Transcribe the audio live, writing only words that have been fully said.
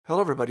Hello,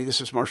 everybody. This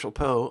is Marshall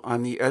Poe.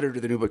 I'm the editor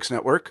of the New Books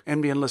Network.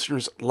 NBN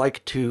listeners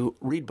like to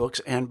read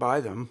books and buy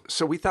them.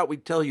 So we thought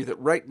we'd tell you that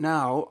right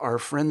now, our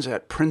friends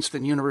at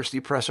Princeton University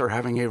Press are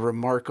having a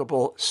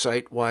remarkable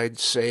site-wide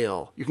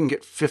sale. You can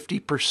get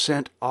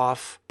 50%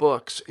 off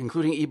books,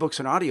 including ebooks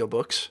and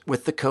audiobooks,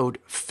 with the code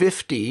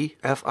 50,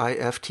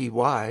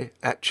 F-I-F-T-Y,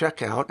 at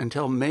checkout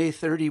until May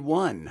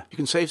 31. You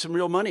can save some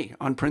real money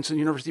on Princeton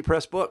University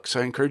Press books.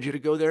 I encourage you to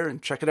go there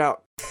and check it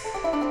out.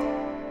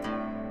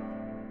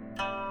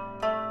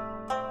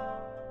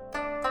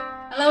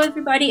 Hello,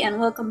 everybody, and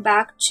welcome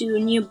back to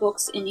New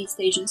Books in East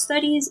Asian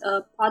Studies,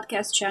 a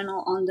podcast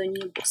channel on the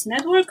New Books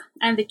Network.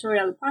 I'm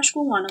Victoria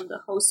Lupashku, one of the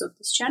hosts of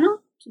this channel.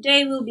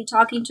 Today, we'll be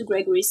talking to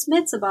Gregory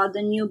Smits about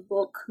the new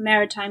book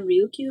Maritime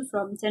Ryukyu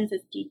from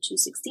 1050 to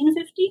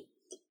 1650.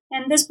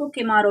 And this book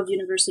came out of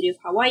University of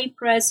Hawaii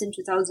Press in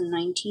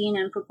 2019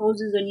 and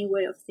proposes a new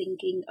way of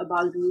thinking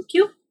about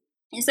Ryukyu.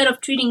 Instead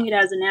of treating it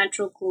as a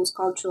natural, close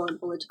cultural and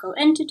political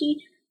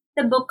entity,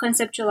 the book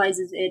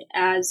conceptualizes it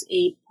as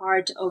a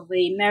part of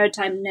a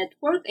maritime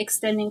network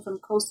extending from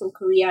coastal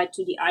Korea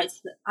to the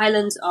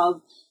islands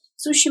of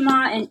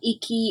Tsushima and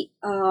Iki,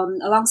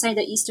 alongside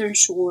the eastern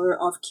shore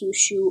of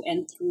Kyushu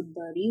and through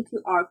the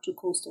Ryukyu Arc to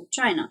coastal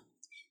China.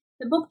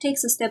 The book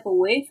takes a step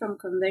away from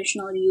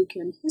conventional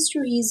Ryukyuan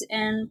histories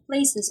and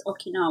places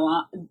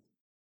Okinawa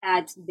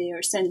at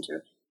their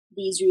center,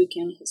 these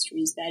Ryukyuan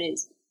histories, that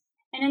is.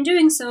 And in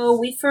doing so,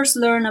 we first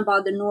learn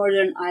about the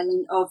northern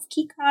island of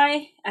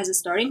Kikai as a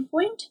starting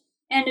point,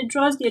 and it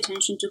draws the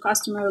attention to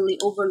customarily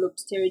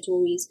overlooked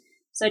territories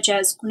such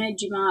as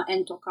Kunejima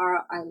and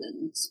Tokara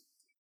Islands.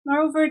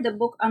 Moreover, the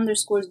book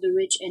underscores the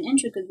rich and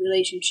intricate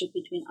relationship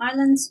between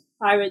islands,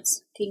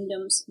 pirates,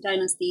 kingdoms,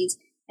 dynasties,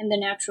 and the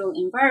natural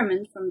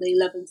environment from the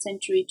 11th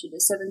century to the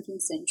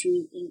 17th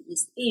century in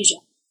East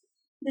Asia.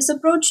 This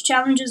approach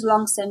challenges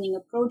long-standing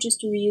approaches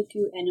to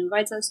Ryukyu and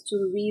invites us to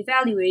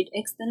reevaluate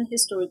extant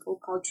historical,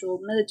 cultural,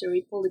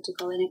 military,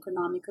 political, and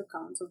economic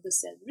accounts of the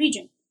said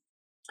region.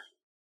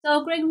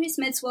 So, Gregory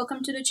Smits,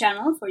 welcome to the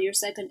channel for your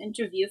second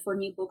interview for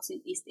New Books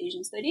in East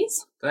Asian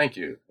Studies. Thank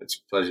you. It's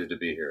a pleasure to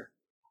be here.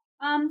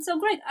 So,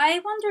 Greg,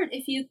 I wondered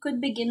if you could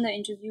begin the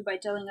interview by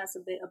telling us a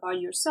bit about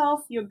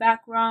yourself, your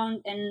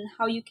background, and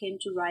how you came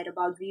to write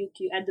about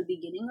Ryukyu at the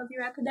beginning of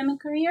your academic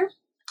career.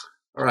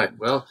 All right.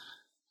 Well,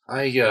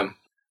 I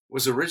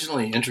was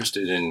originally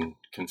interested in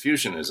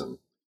Confucianism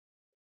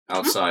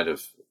outside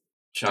of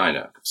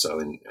China,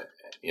 so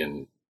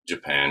in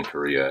Japan,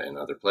 Korea, and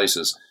other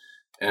places.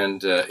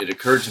 And it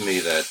occurred to me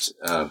that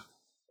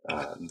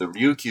the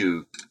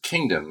Ryukyu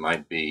kingdom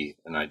might be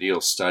an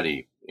ideal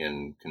study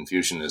in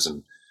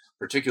Confucianism,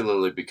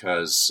 particularly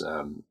because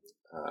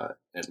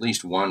at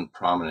least one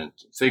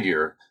prominent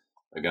figure,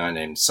 a guy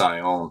named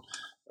Sion,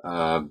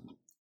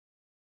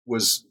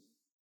 was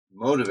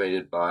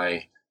motivated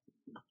by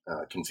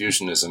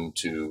Confucianism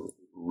to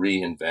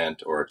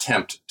reinvent or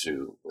attempt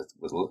to,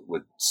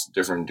 with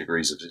different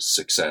degrees of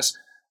success,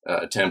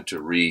 attempt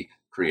to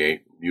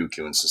recreate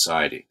Ryukyuan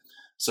society.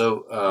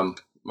 So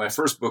my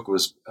first book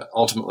was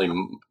ultimately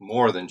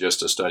more than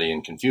just a study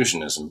in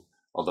Confucianism,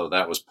 although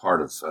that was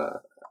part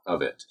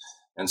of it.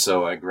 And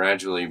so I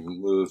gradually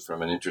moved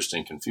from an interest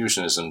in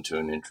Confucianism to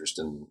an interest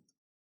in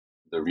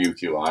the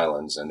Ryukyu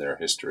Islands and their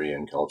history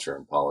and culture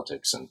and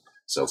politics and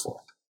so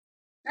forth.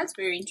 That's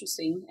very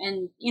interesting.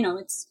 And,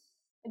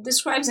 it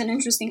describes an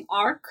interesting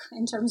arc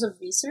in terms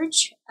of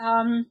research.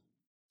 And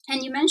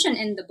you mentioned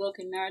in the book,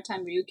 in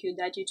Maritime Ryukyu,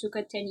 that you took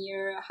a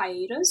 10-year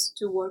hiatus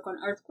to work on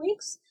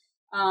earthquakes.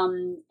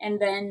 And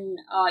then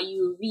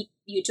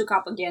you took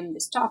up again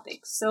this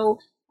topic. So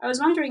I was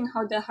wondering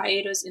how the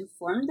hiatus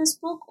informed this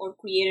book or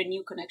created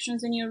new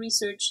connections in your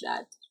research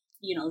that,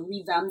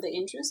 revamped the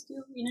interest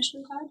you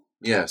initially had?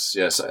 Yes.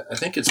 I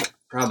think it's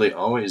probably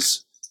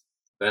always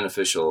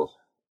beneficial,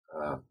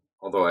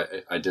 although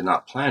I did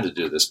not plan to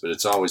do this, but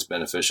it's always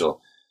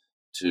beneficial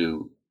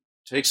to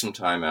take some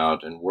time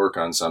out and work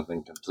on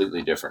something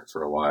completely different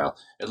for a while.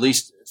 At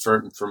least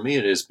for me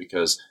it is,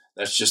 because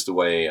that's just the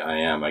way I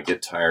am. I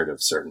get tired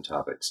of certain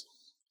topics.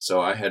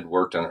 So I had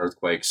worked on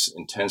earthquakes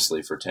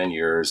intensely for 10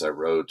 years. I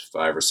wrote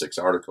 5 or 6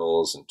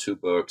 articles and 2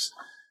 books,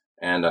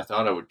 and I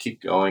thought I would keep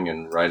going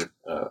and write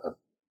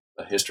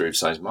a history of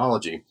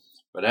seismology.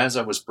 But as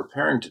I was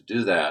preparing to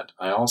do that,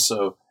 I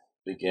also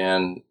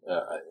began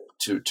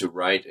to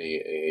write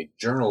a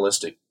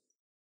journalistic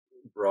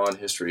broad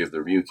history of the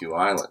Ryukyu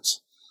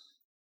Islands.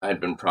 I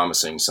had been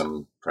promising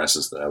some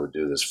presses that I would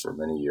do this for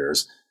many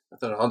years. I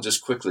thought, I'll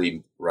just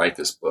quickly write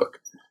this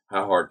book.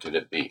 How hard could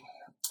it be?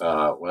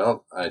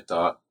 Well, I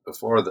thought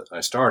before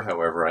I start,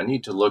 however, I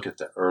need to look at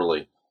the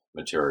early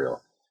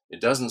material. It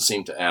doesn't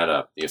seem to add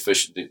up.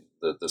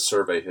 The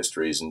survey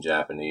histories in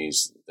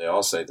Japanese, they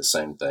all say the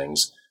same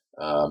things.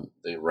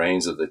 The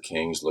reigns of the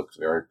kings look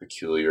very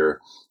peculiar.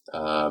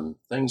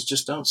 Things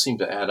just don't seem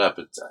to add up.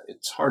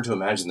 It's hard to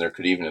imagine there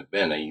could even have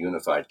been a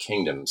unified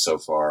kingdom so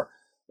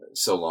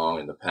long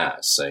in the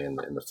past, say in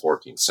the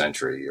 14th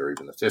century or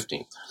even the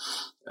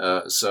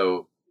 15th.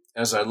 So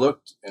as I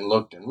looked and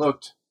looked and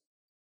looked,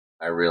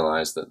 I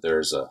realized that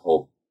there's a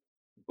whole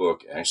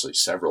book, actually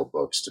several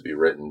books, to be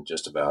written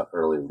just about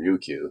early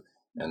Ryukyu,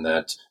 and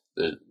that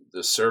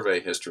the survey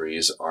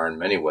histories are in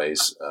many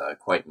ways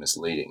quite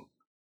misleading.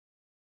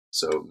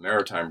 So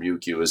maritime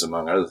Ryukyu is,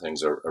 among other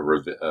things,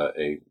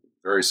 a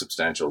very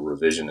substantial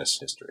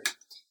revisionist history.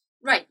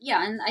 Right,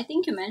 yeah, and I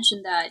think you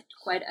mentioned that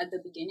quite at the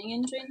beginning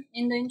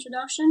in the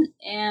introduction,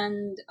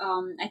 and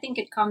I think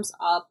it comes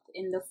up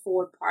in the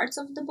 4 parts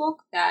of the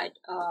book that,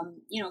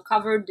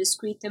 cover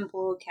discrete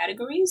temporal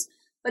categories,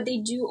 but they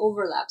do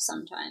overlap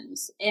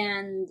sometimes.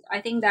 And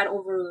I think that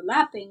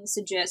overlapping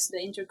suggests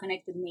the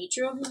interconnected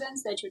nature of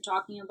events that you're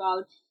talking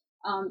about,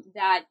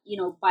 that,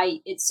 by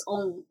its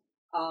own,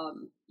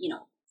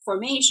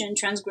 formation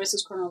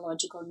transgresses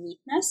chronological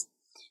neatness.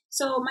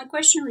 So my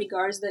question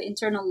regards the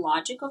internal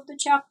logic of the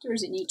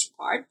chapters in each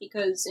part,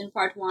 because in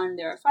part 1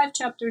 there are 5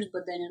 chapters,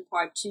 but then in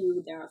part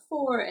 2 there are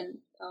 4, and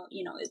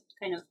it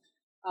kind of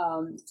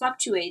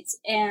fluctuates.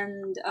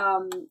 And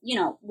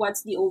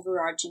what's the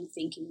overarching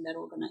thinking that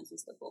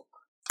organizes the book?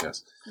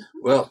 Yes.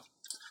 Well,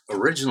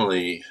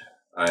 originally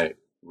I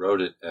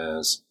wrote it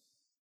as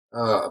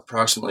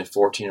approximately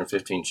 14 or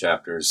 15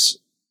 chapters,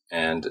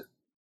 and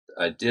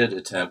I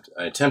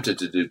attempted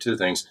to do 2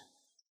 things: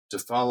 to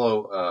follow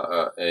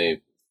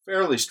a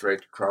fairly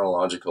strict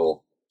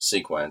chronological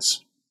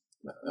sequence,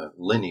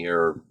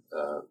 linear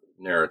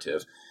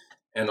narrative,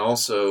 and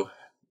also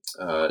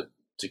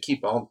to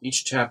keep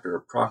each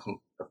chapter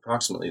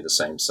approximately the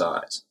same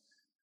size.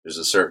 There's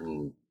a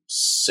certain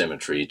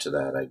symmetry to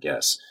that, I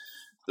guess.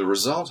 The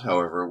result,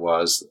 however,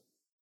 was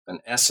an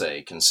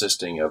essay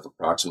consisting of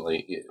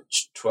approximately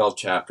 12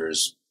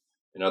 chapters.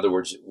 In other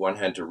words, one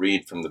had to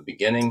read from the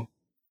beginning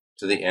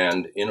to the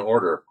end in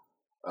order.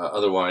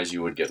 Otherwise,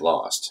 you would get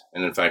lost.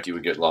 And in fact, you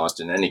would get lost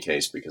in any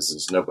case, because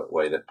there's no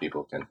way that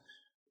people can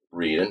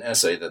read an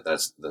essay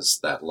that's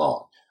that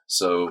long.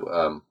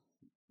 So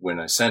when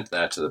I sent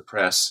that to the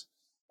press,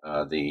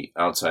 the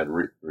outside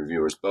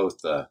reviewers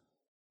both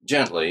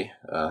gently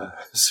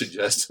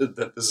suggested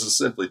that this is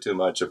simply too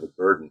much of a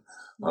burden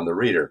on the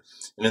reader.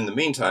 And in the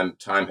meantime,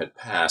 time had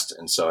passed,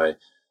 and so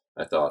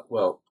I thought,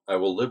 well, I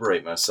will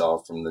liberate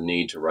myself from the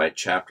need to write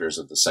chapters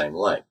of the same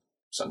length.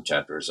 Some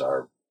chapters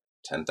are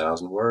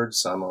 10,000 words,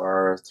 some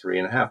are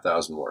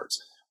 3,500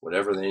 words.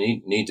 Whatever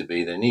they need to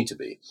be, they need to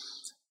be.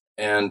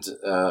 And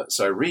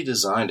so I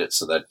redesigned it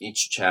so that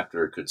each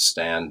chapter could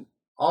stand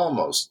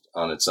almost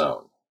on its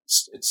own.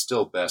 It's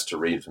still best to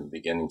read from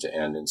beginning to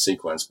end in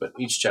sequence, but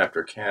each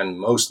chapter can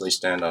mostly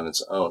stand on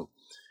its own.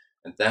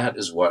 And that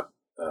is what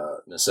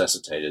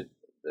necessitated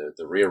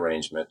the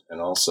rearrangement,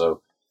 and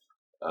also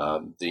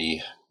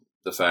the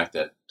fact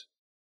that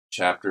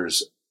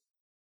chapters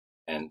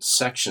and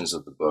sections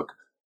of the book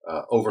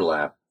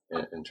overlap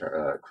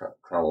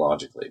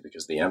chronologically,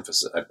 because the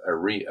emphasis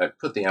I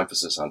put the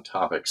emphasis on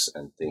topics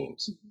and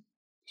themes.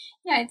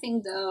 Yeah, I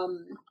think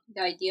the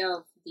idea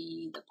of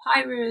the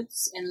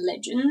pirates and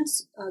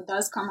legends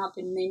does come up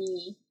in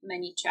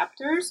many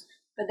chapters,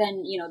 but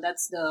then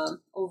that's the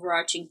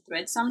overarching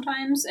thread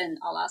sometimes, and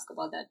I'll ask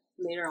about that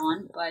later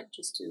on. But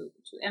just to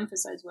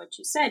emphasize what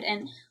you said,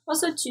 and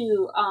also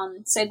to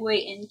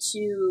segue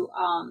into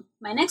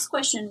my next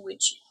question,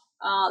 which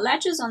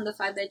latches on the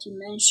fact that you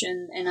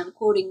mentioned, and I'm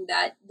quoting,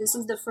 that this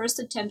is the first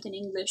attempt in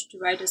English to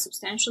write a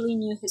substantially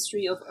new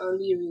history of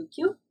early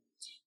Ryukyu,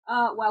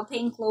 while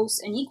paying close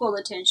and equal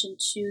attention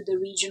to the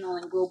regional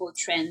and global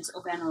trends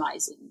of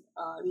analyzing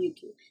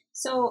Ryukyu.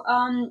 So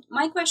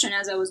my question,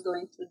 as I was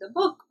going through the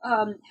book,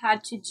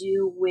 had to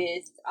do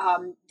with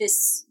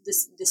this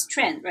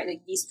trend, right?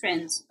 Like these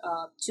trends,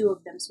 2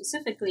 of them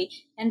specifically,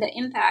 and the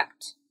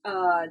impact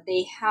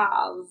they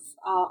have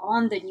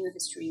on the new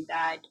history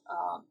that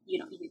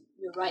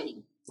you're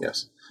writing.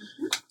 Yes.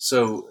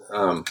 So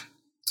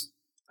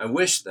I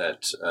wish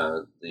that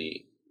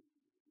the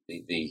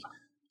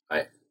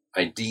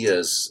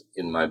ideas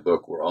in my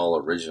book were all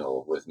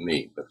original with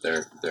me, but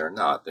they're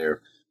not.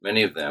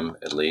 Many of them,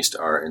 at least,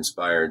 are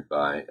inspired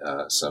by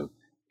some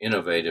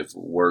innovative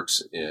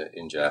works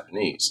in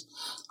Japanese,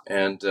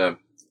 and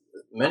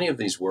many of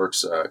these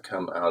works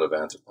come out of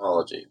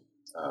anthropology.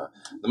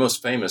 The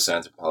most famous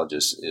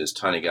anthropologist is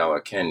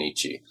Tanigawa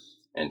Kenichi,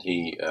 and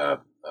he,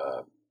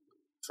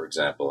 for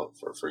example,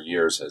 for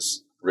years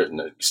has written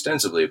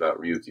extensively about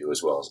Ryukyu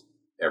as well as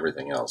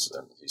everything else.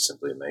 He's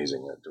simply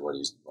amazing at what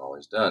he's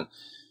always done.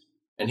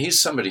 And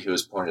he's somebody who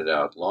has pointed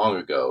out long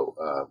ago,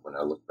 when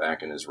I look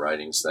back in his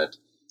writings, that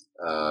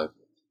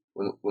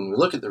when we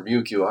look at the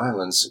Ryukyu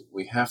Islands,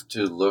 we have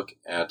to look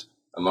at,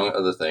 among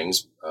other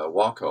things,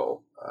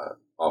 Wako,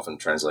 often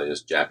translated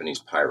as Japanese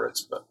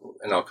pirates,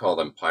 and I'll call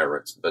them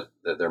pirates, but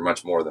they're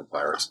much more than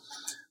pirates.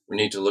 We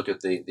need to look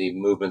at the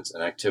movements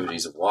and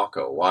activities of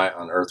Wako. Why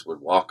on earth would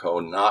Wako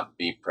not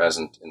be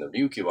present in the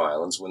Ryukyu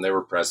Islands when they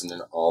were present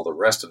in all the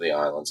rest of the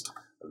islands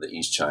of the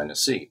East China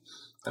Sea?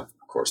 Of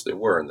course, they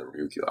were in the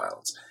Ryukyu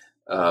Islands.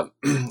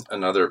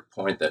 Another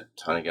point that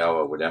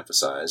Tanigawa would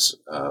emphasize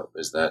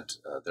is that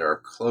there are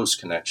close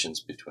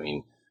connections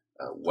between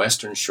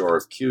western shore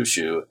of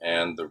Kyushu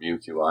and the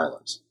Ryukyu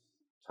Islands.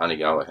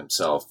 Tanigawa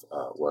himself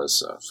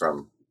was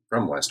from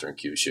western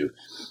Kyushu,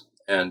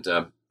 and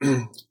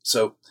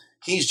So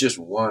he's just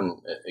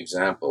one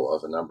example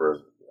of a number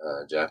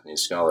of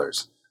Japanese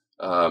scholars.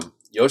 A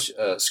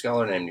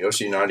scholar named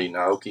Yoshinari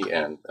Naoki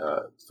and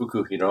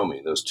Fuku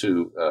Hiromi, those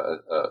two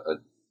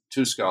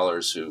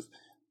scholars who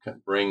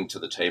bring to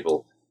the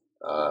table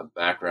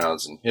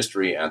backgrounds in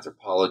history,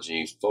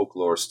 anthropology,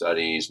 folklore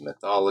studies,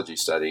 mythology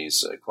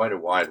studies, quite a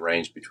wide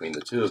range between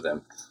the two of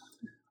them,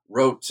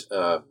 wrote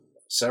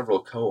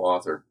several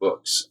co-authored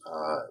books,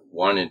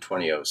 one in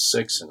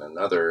 2006 and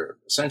another,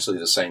 essentially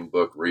the same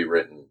book,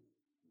 rewritten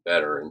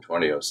better in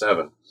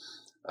 2007,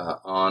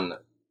 on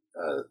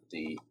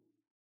the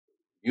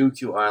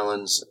Ryukyu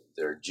Islands,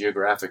 their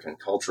geographic and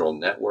cultural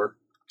network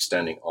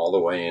extending all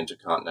the way into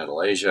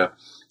continental Asia,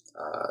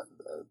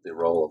 the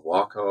role of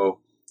Wako,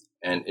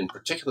 and in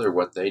particular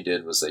what they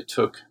did was they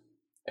took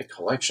a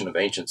collection of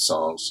ancient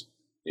songs,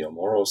 the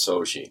Omoro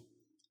Soshi,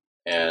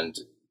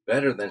 and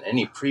better than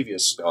any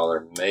previous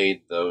scholar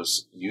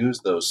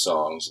used those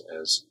songs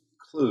as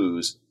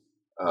clues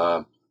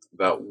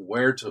about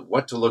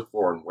what to look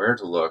for and where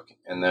to look,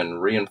 and then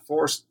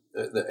reinforced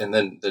and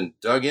then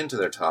dug into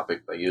their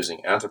topic by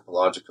using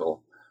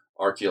anthropological,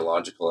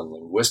 archaeological, and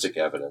linguistic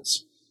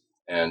evidence,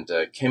 and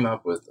came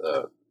up with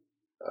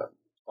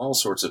all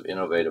sorts of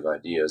innovative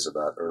ideas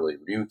about early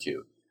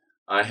Ryukyu.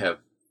 I have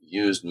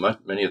used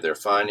many of their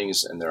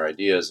findings and their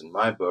ideas in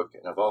my book,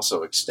 and I've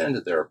also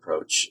extended their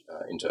approach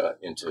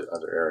into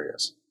other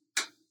areas.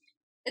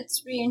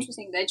 It's really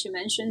interesting that you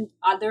mentioned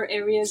other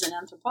areas in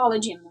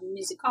anthropology and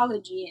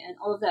musicology and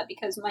all of that,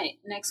 because my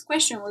next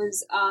question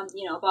was,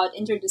 about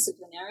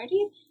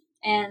interdisciplinarity.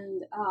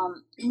 And,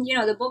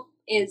 the book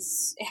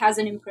has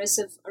an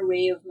impressive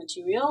array of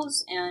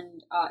materials,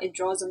 and it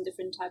draws on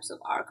different types of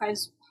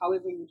archives,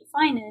 however you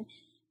define it.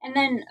 And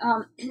then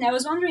I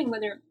was wondering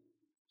whether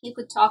you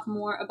could talk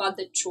more about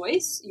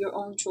your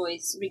own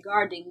choice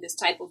regarding this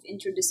type of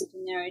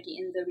interdisciplinarity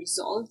in the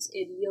results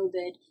it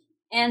yielded,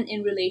 and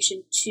in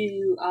relation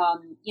to,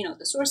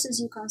 the sources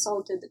you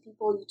consulted, the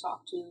people you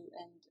talked to,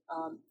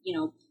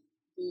 and,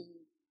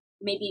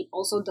 maybe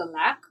also the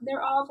lack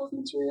thereof of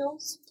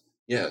materials?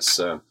 Yes.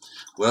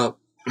 Well,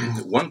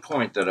 one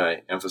point that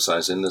I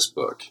emphasize in this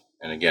book,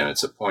 and again,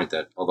 it's a point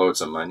that, although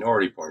it's a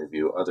minority point of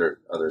view,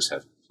 others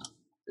have,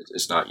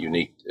 it's not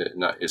unique,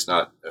 it's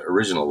not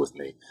original with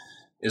me,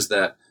 is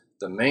that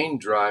the main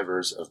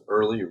drivers of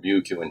early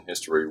Ryukyuan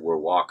history were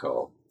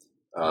Wako,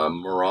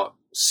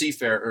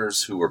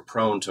 seafarers who were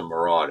prone to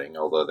marauding,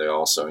 although they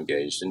also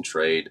engaged in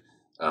trade,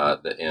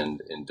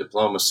 in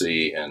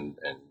diplomacy, and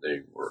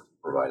they were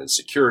provided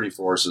security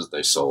forces.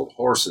 They sold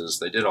horses.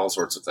 They did all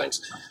sorts of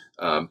things.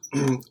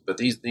 But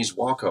these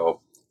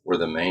Wako were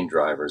the main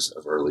drivers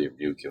of early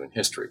Ryukyuan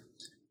history.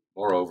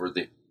 Moreover,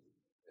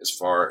 as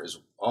far as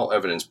all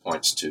evidence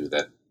points to,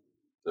 that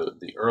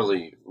the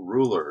early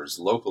rulers,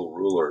 local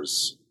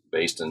rulers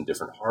based in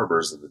different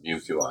harbors of the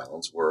Ryukyu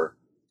Islands, were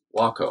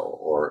Wako,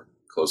 or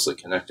closely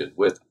connected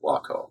with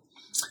Wako.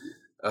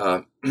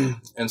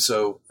 And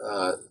so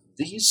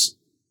these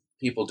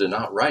people did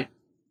not write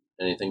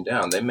anything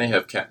down. They may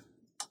have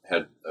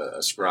had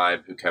a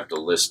scribe who kept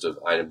a list of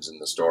items in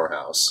the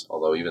storehouse,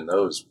 although even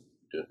those,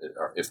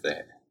 if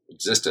they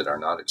existed, are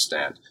not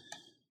extant.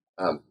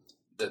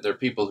 There are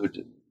people who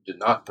did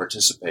not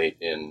participate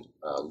in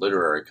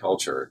literary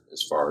culture,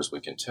 as far as we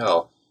can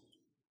tell.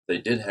 They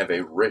did have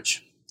a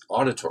rich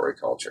auditory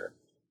culture.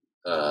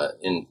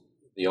 In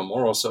the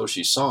Omoro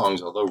Soshi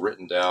songs, although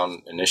written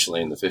down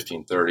initially in the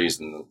 1530s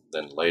and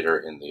then later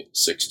in the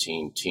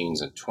 16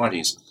 teens and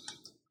 20s,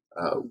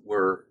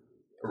 were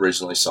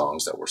originally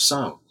songs that were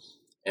sung.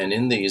 And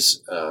in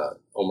these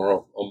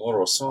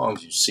Omoro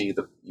songs,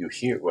 you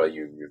hear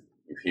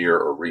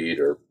or read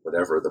or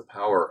whatever the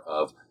power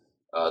of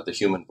the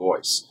human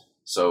voice.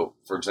 So,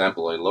 for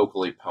example, a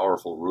locally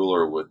powerful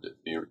ruler would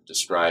be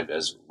described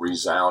as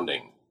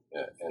resounding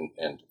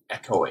and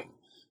echoing.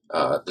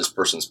 This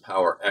person's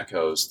power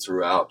echoes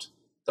throughout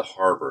the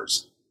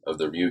harbors of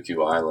the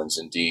Ryukyu Islands.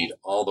 Indeed,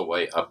 all the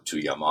way up to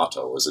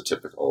Yamato was a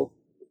typical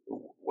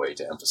way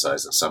to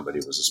emphasize that somebody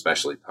was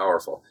especially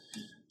powerful.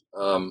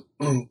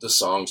 The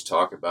songs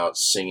talk about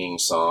singing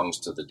songs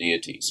to the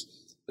deities.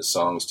 The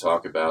songs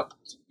talk about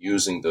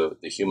using the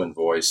human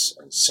voice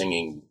and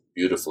singing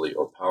beautifully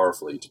or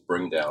powerfully to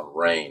bring down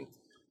rain.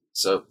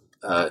 So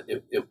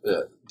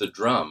the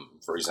drum,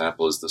 for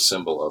example, is the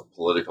symbol of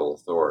political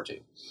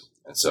authority.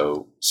 And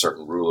so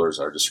certain rulers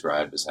are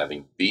described as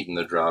having beaten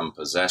the drum,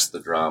 possessed the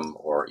drum,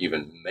 or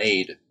even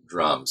made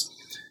drums.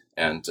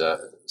 And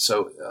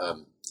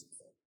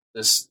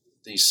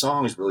these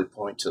songs really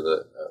point to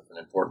an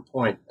important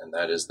point, and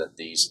that is that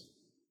these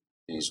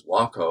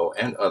Wako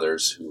and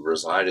others who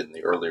resided in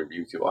the earlier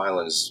Ryukyu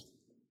Islands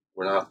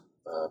were not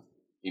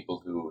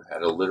people who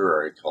had a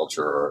literary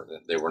culture, or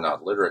they were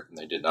not literate, and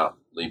they did not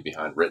leave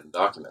behind written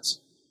documents.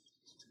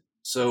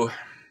 So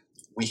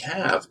we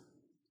have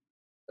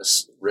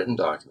written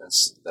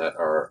documents that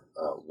are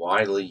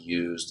widely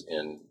used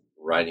in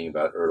writing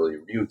about early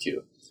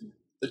Ryukyu.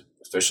 The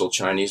official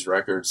Chinese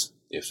records,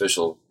 the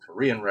official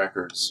Korean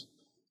records,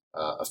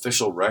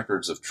 official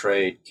records of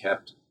trade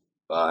kept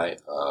by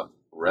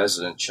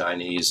resident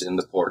Chinese in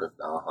the port of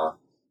Naha,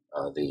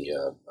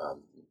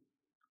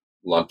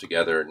 lumped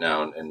together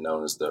now and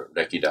known as the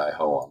Rekidai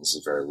Hoan. This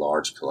is a very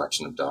large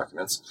collection of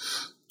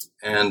documents.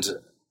 And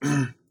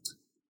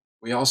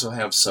we also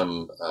have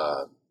some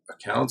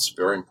accounts,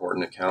 very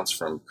important accounts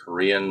from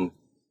Korean,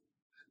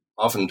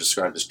 often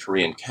described as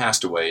Korean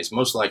castaways.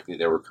 Most likely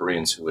they were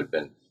Koreans who had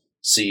been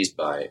seized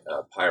by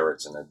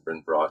pirates and had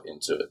been brought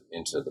into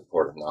the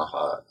port of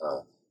Naha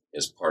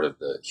as part of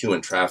the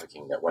human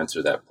trafficking that went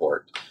through that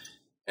port.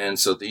 And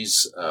so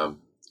these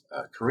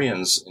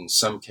Koreans, in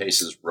some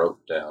cases,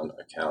 wrote down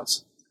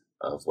accounts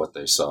of what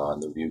they saw on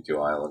the Ryukyu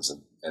Islands,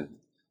 and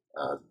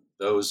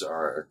those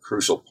are a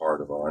crucial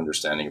part of our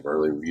understanding of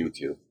early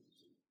Ryukyu.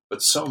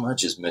 But so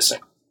much is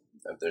missing.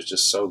 There's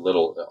just so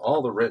little.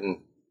 All the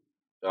written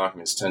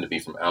documents tend to be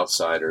from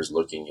outsiders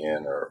looking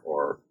in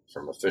or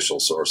from official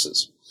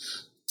sources.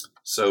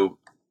 So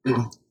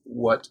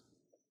what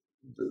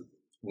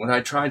I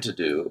tried to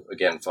do,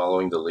 again,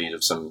 following the lead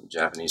of some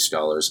Japanese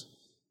scholars,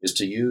 is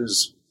to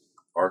use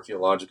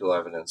archaeological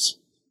evidence,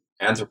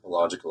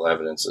 anthropological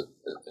evidence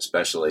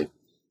especially,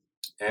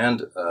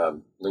 and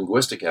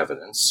linguistic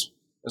evidence,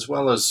 as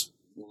well as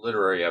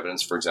literary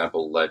evidence, for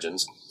example,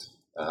 legends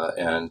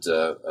and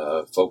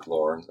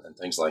folklore and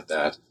things like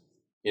that,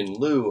 in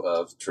lieu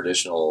of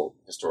traditional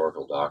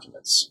historical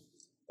documents,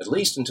 at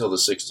least until the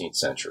 16th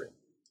century.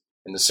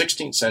 In the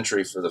 16th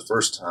century, for the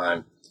first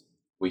time,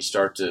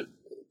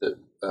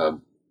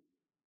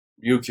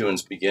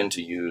 Ryukyuans begin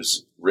to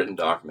use written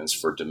documents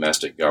for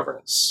domestic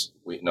governance.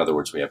 In other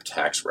words, we have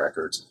tax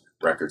records,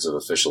 records of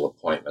official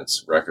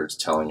appointments, records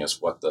telling us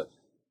what the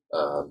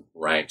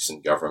ranks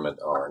in government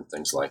are, and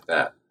things like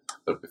that.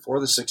 But before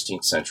the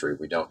 16th century,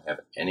 we don't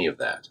have any of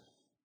that.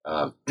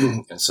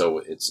 And so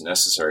it's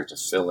necessary to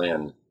fill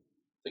in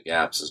the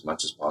gaps as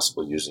much as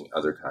possible using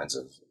other kinds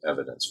of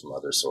evidence from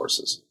other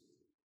sources.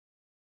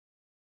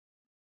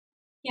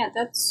 Yeah,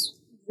 that's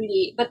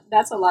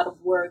a lot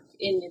of work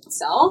in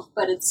itself,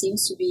 but it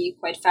seems to be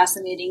quite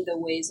fascinating the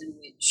ways in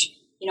which,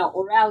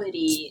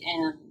 orality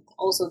and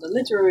also the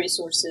literary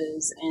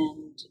sources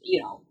and,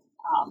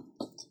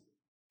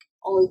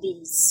 all of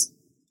these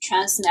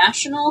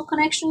transnational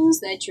connections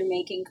that you're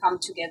making come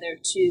together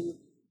to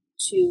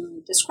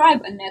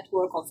describe a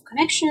network of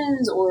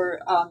connections, or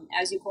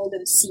as you call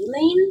them, sea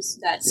lanes.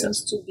 That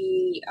seems to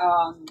be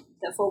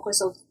the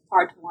focus of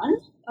part one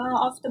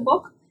of the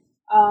book.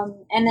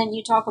 And then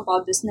you talk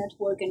about this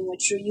network in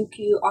which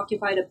Ryukyu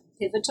occupied a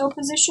pivotal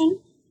position.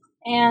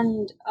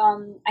 And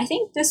I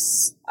think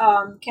this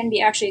can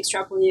be actually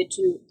extrapolated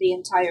to the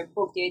entire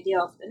book, the idea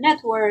of the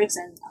networks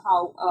and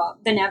how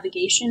the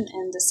navigation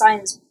and the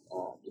science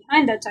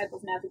behind that type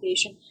of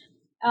navigation.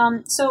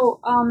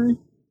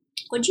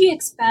 Could you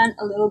expand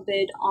a little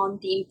bit on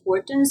the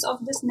importance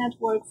of this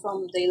network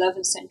from the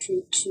 11th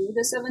century to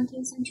the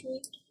 17th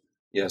century?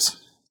 Yes.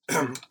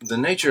 The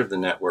nature of the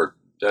network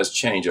does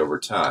change over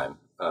time,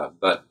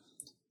 but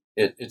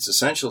it's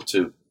essential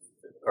to...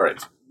 All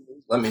right,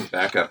 let me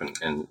back up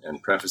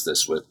and preface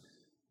this with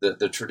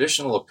the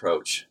traditional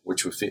approach,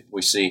 which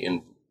we see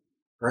in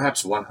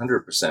perhaps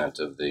 100%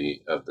 of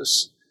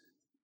this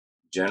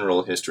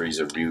general histories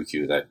of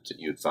Ryukyu that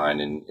you'd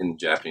find in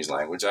Japanese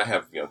language. I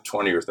have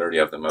 20 or 30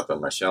 of them up on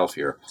my shelf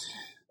here,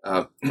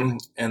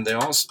 and they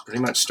all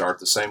pretty much start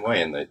the same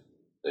way, and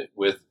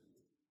with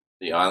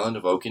the island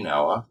of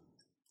Okinawa,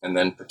 and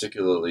then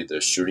particularly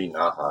the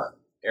Shuri-Naha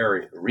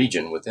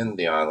region within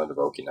the island of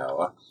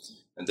Okinawa.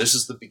 And this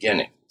is the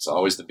beginning. It's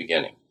always the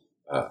beginning.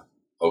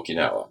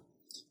 Okinawa.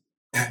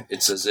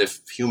 It's as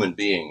if human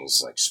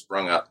beings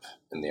sprung up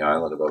in the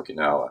island of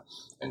Okinawa,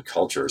 and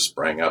culture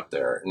sprang up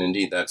there. And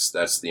indeed,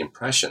 that's the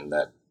impression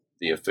that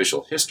the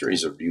official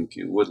histories of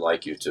Ryukyu would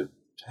like you to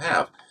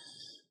have.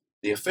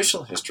 The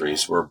official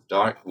histories were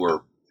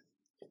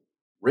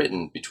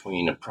written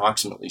between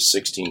approximately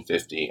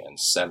 1650 and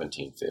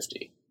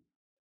 1750,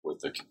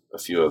 with a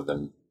few of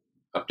them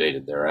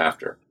updated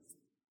thereafter.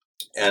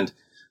 And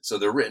so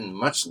they're written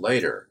much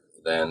later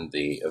than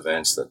the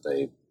events that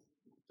they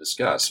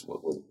discuss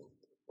when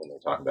they're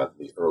talking about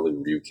the early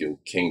Ryukyu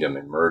kingdom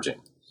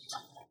emerging.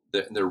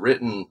 They're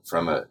written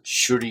from a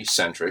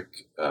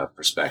Shuri-centric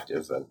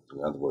perspective.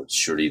 In other words,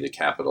 Shuri, the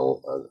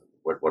capital,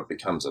 what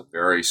becomes a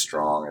very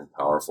strong and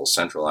powerful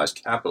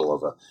centralized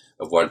capital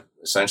of what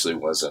essentially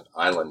was an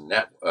island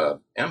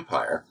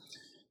empire.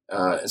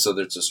 And so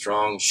there's a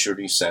strong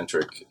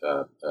Shuri-centric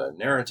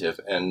narrative,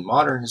 and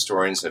modern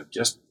historians have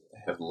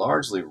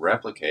largely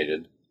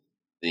replicated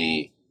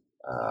the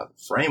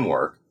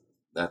framework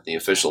that the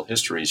official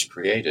histories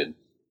created.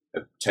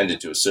 Have tended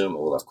to assume,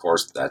 well, of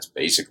course, that's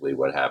basically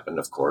what happened.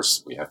 Of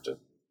course, we have to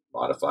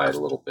modify it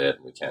a little bit,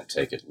 and we can't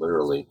take it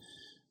literally.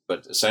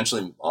 But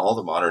essentially, all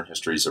the modern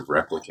histories have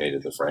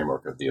replicated the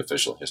framework of the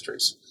official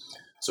histories.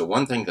 So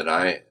one thing that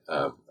I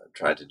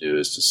tried to do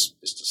is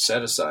to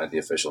set aside the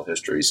official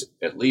histories,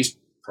 at least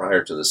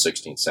prior to the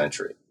 16th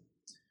century.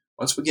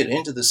 Once we get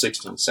into the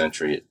 16th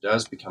century, it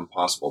does become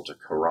possible to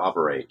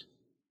corroborate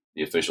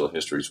the official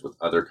histories with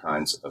other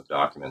kinds of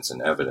documents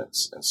and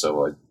evidence. And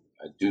so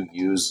I do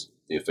use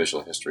the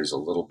official histories a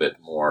little bit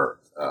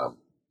more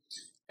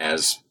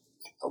as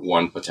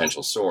one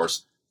potential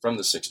source from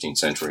the 16th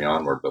century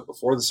onward. But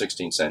before the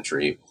 16th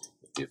century,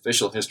 if the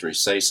official histories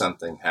say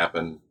something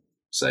happened,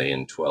 say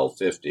in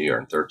 1250 or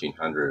in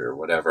 1300 or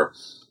whatever,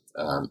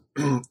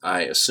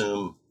 I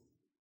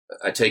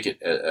take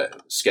it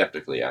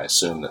skeptically. I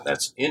assume that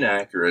that's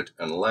inaccurate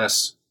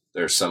unless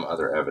there's some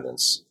other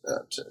evidence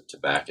to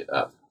back it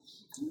up.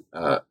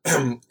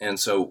 And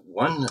so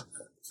one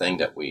thing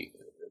that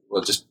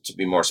just to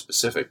be more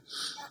specific,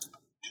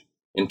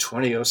 in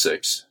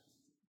 2006,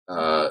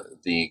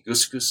 the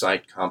Gusuku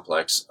site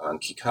complex on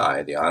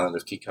Kikai, the island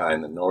of Kikai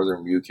in the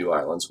northern Ryukyu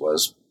Islands,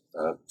 was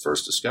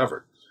first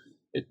discovered.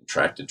 It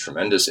attracted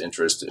tremendous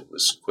interest. It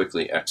was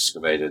quickly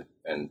excavated,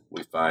 and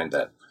we find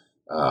that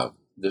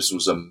this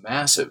was a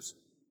massive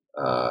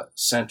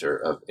center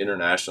of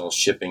international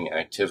shipping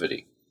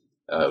activity.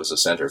 It was a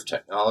center of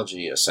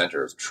technology, a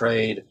center of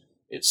trade.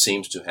 It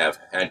seems to have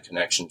had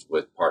connections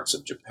with parts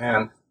of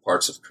Japan,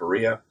 parts of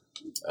Korea,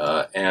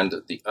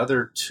 and the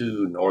other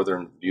two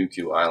northern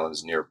Ryukyu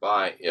islands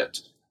nearby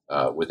it.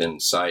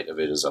 Within sight of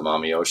it is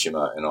Amami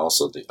Oshima and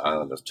also the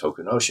island of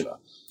Tokunoshima.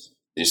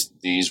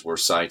 These were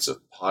sites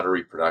of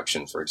pottery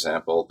production, for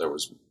example. There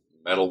was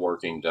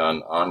metalworking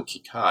done on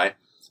Kikai,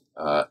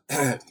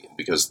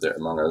 because there,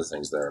 among other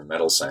things, there are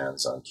metal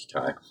sands on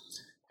Kikai.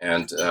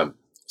 And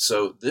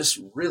so this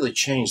really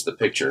changed the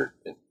picture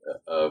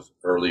of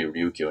early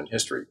Ryukyuan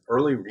history.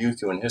 Early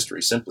Ryukyuan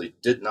history simply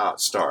did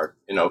not start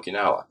in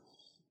Okinawa.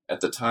 At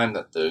the time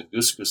that the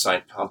Gusuku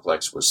site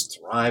complex was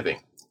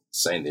thriving,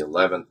 say in the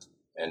 11th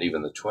and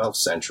even the 12th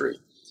century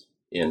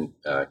in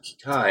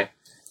Kikai,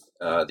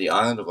 the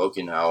island of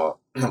Okinawa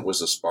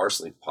was a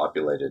sparsely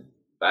populated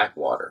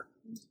backwater.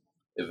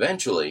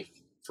 Eventually,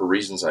 for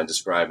reasons I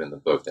describe in the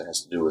book that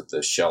has to do with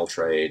the shell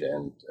trade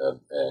and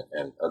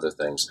other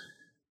things,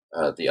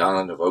 the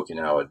island of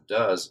Okinawa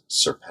does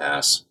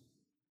surpass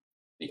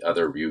the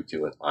other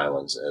Ryukyuan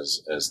islands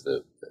as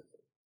the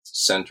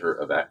center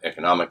of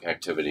economic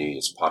activity.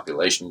 Its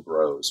population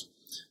grows.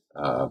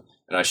 And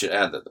I should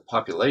add that the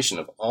population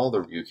of all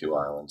the Ryukyu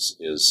islands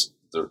is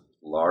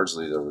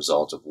largely the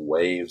result of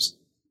waves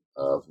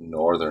of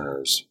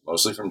northerners,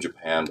 mostly from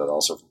Japan, but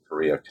also from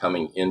Korea,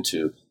 coming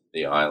into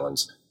the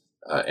islands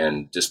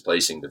and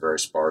displacing the very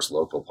sparse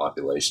local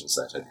populations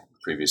that had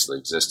previously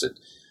existed.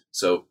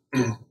 So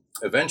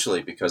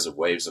eventually, because of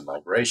waves of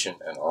migration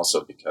and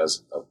also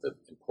because of the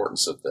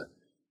importance of the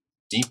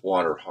deep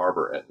water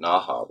harbor at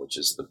Naha, which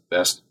is the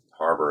best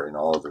harbor in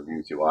all of the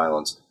Ryukyu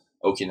Islands,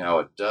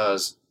 Okinawa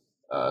does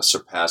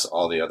surpass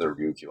all the other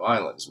Ryukyu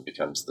Islands and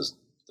becomes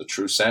the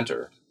true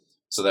center,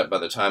 so that by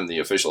the time the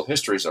official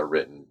histories are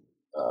written,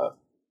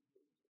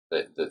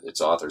 its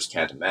authors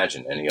can't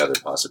imagine any other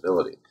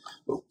possibility.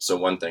 So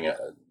one thing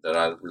that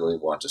I really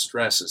want to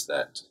stress is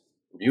that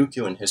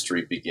Ryukyuan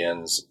history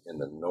begins in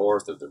the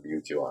north of the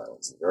Ryukyu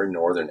Islands, the very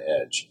northern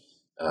edge,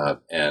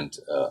 and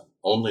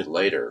only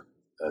later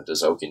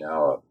does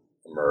Okinawa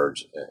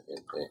emerge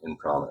in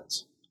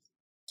prominence.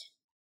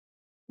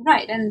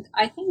 Right, and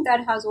I think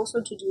that has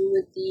also to do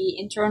with the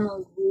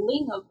internal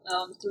ruling of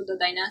through the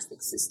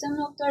dynastic system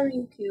of the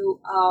Ryukyu,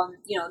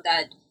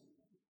 that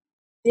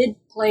did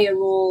play a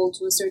role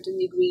to a certain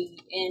degree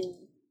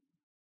in,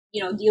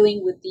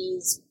 dealing with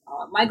these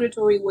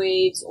migratory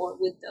waves or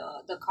with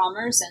the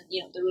commerce and,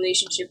 the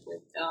relationship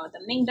with the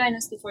Ming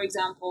Dynasty, for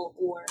example,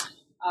 or,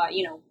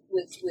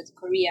 with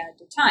Korea at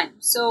the time.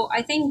 So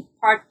I think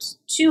part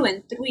 2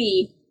 and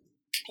 3,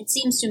 it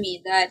seems to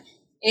me that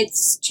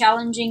it's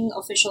challenging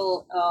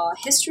official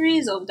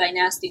histories of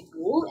dynastic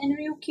rule in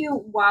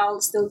Ryukyu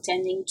while still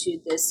tending to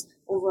this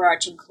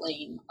overarching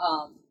claim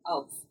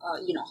of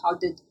how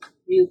did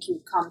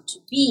Ryukyu come to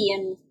be,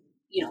 and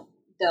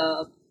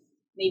the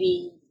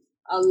maybe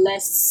a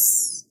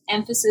less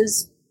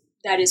emphasis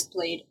that is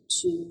played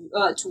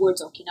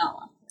towards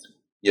Okinawa.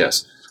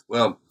 Yes.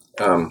 Well,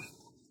 on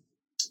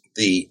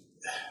the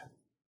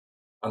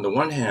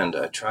one hand,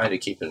 I try to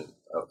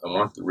I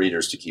want the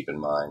readers to keep in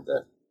mind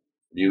that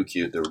the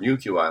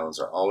Ryukyu Islands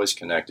are always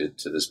connected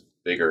to this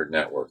bigger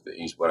network,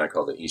 what I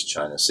call the East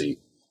China Sea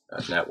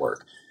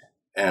network.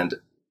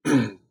 And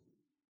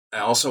I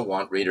also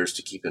want readers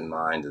to keep in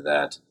mind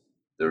that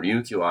the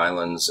Ryukyu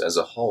Islands as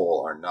a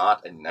whole are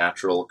not a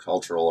natural,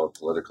 cultural, or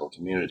political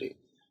community.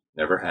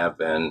 Never have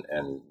been,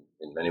 and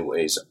in many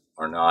ways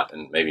are not,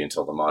 and maybe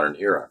until the modern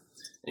era.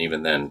 And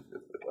even then,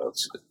 well,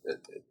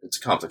 it's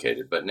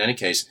complicated. But in any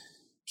case,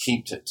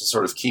 keep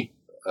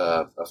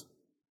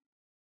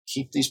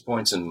these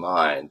points in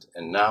mind.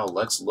 And now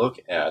let's look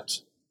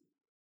at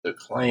the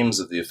claims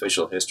of the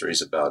official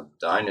histories about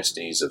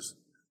dynasties of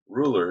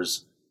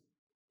rulers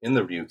in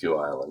the Ryukyu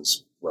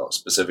Islands, well,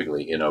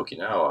 specifically in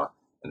Okinawa,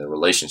 and the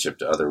relationship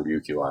to other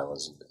Ryukyu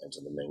Islands and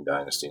to the Ming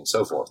Dynasty and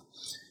so forth.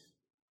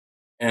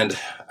 And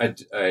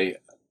I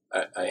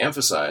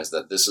emphasize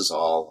that this is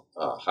all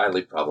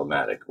highly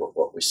problematic,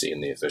 what we see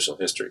in the official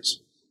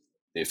histories.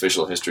 The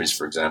official histories,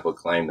 for example,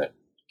 claim that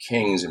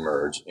kings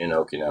emerge in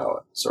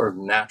Okinawa, sort of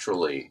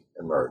naturally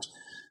emerge.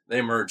 They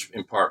emerge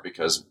in part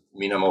because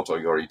Minamoto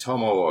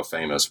Yoritomo, a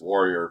famous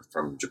warrior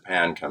from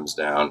Japan, comes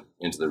down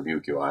into the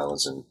Ryukyu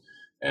Islands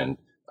and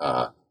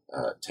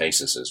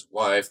takes as his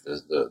wife,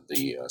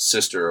 the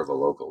sister of a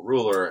local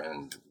ruler,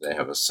 and they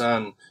have a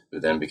son who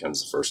then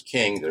becomes the first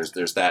king.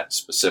 There's that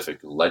specific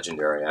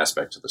legendary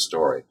aspect to the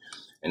story.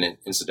 And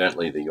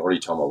incidentally, the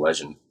Yoritomo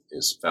legend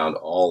is found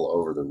all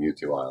over the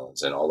Ryukyu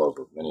Islands and all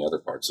over many other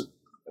parts of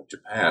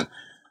Japan,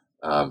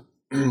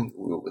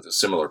 with a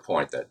similar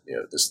point that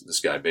this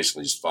guy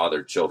basically just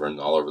fathered children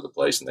all over the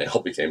place, and they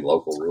all became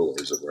local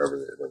rulers of wherever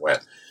they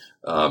went.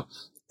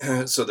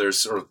 So there's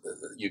sort of,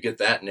 you get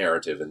that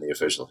narrative in the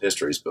official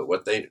histories, but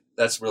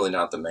that's really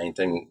not the main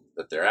thing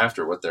that they're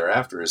after. What they're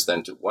after is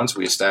then once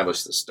we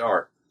establish the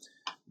start,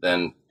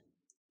 then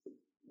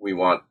we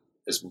want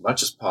as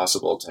much as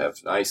possible to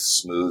have nice,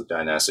 smooth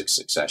dynastic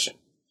succession.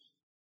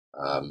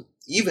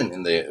 Even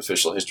in the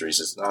official histories,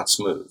 it's not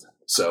smooth.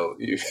 So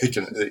you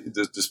can,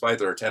 despite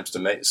their attempts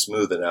to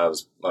smooth it out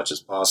as much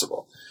as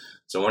possible.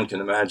 So one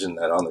can imagine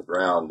that on the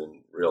ground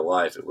in real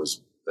life, it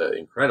was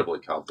incredibly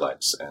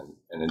complex, and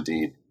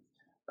indeed,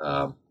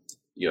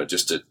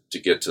 just to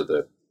get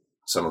to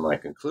some of my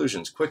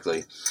conclusions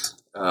quickly,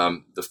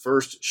 the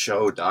first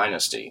Shou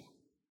dynasty,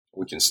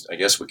 I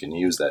guess we can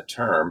use that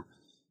term,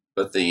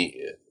 but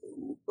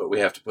we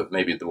have to put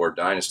maybe the word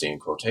dynasty in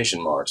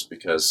quotation marks,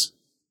 because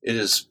it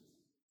is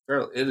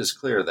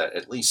clear that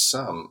at least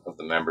some of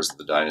the members of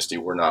the dynasty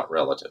were not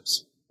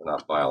relatives, were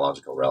not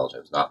biological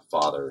relatives, not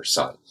father or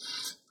son.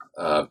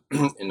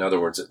 In other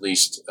words, at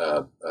least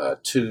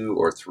two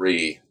or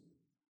three,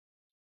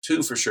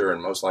 two for sure,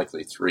 and most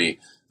likely three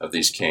of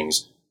these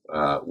kings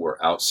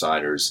were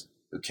outsiders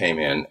who came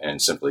in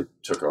and simply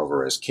took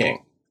over as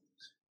king.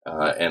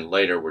 And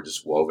later were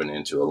just woven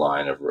into a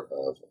line of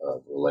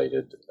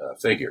related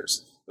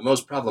figures. The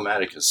most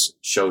problematic is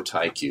Shou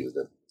Taikyu,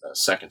 the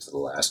second to the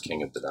last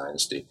king of the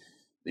dynasty.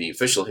 The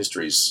official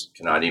histories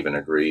cannot even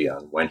agree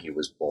on when he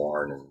was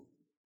born and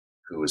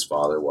who his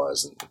father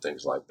was and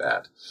things like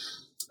that.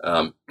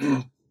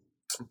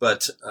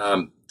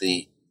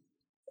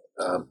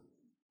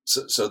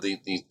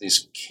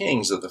 These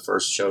kings of the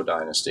first Shou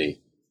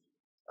dynasty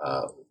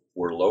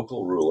were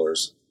local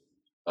rulers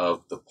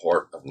of the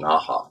port of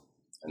Naha.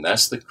 And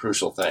that's the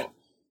crucial thing.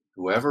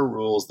 Whoever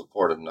rules the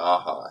port of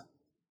Naha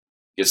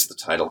gets the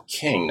title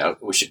king. Now,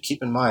 we should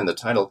keep in mind the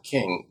title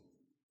king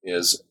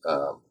is,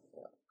 of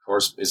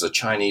course, is a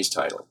Chinese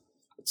title.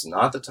 It's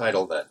not the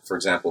title that, for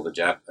example, the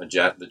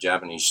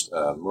Japanese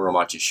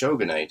Muromachi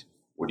shogunate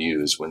would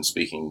use when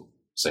speaking,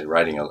 say,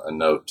 writing a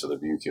note to the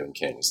Ryukyuan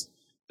kings.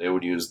 They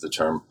would use the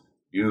term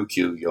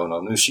Ryukyu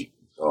Yononushi,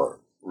 or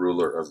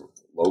ruler of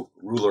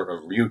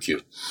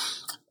Ryukyu.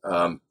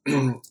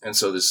 And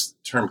so this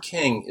term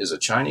king is a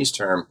Chinese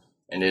term,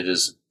 and it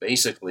is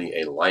basically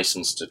a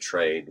license to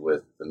trade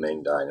with the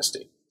Ming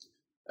dynasty,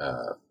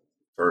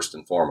 first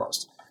and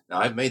foremost. Now,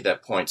 I've made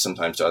that point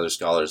sometimes to other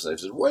scholars. They've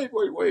said, wait,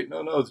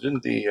 no,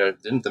 didn't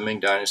the Ming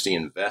dynasty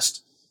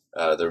invest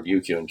the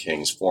Ryukyuan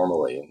kings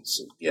formally? And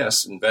so,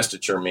 yes,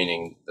 investiture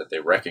meaning that they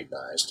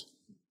recognized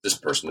this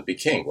person to be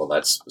king. Well,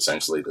 that's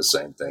essentially the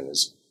same thing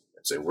as,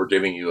 say, we're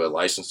giving you a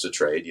license to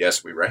trade.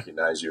 Yes, we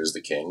recognize you as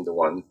the king, the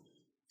one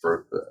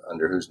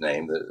under whose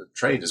name the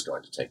trade is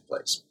going to take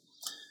place.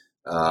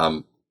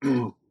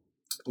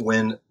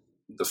 When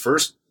the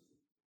first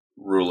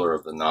ruler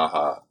of the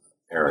Naha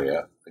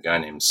area, a guy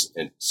named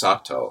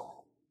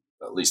Sato,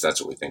 at least that's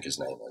what we think his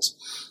name is,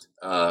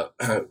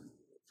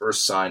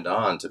 first signed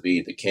on to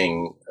be the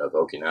king of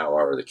Okinawa,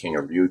 or the king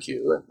of Ryukyu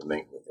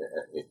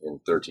in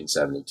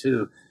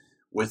 1372,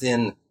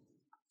 within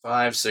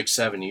 5, 6,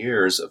 7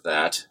 years of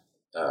that,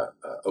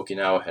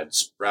 Okinawa had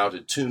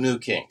sprouted two new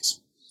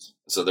kings.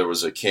 So there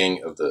was a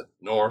king of the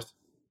north,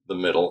 the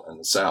middle, and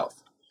the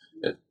south.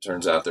 It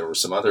turns out there were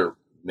some other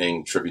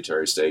Ming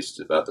tributary states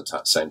at about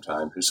the same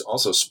time who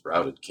also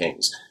sprouted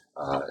kings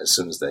as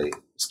soon as they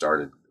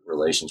started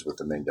relations with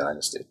the Ming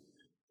dynasty.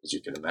 As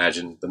you can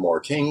imagine, the more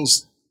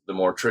kings, the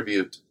more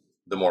tribute,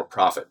 the more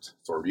profit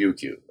for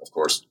Ryukyu. Of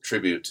course,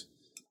 tribute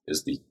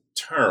is the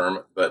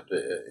term, but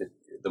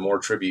the more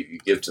tribute you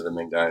give to the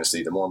Ming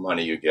dynasty, the more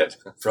money you get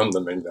from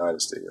the Ming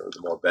dynasty, or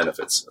the more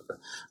benefits of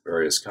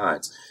various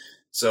kinds.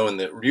 So in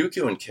the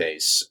Ryukyuan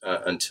case,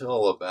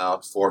 until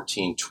about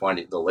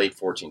 1420, the late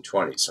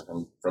 1420s,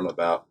 from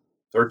about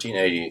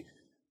 1380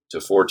 to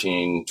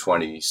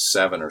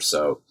 1427 or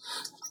so,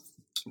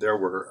 there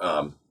were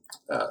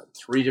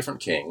three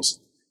different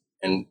kings,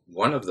 and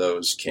one of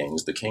those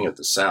kings, the king of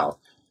the south,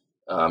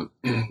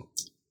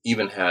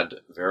 even had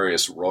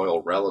various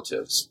royal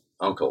relatives,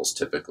 uncles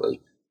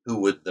typically, who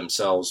would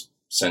themselves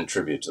send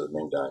tribute to the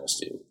Ming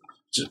dynasty,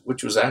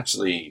 which was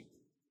actually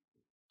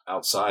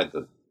outside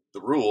the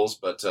rules,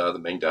 but the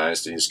Ming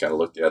dynasty just kind of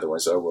looked the other way,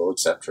 so we'll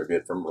accept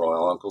tribute from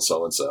royal uncle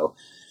so-and-so.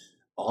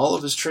 All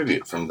of his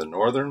tribute from the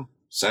northern,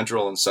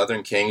 central, and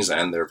southern kings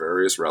and their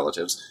various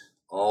relatives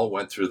all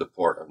went through the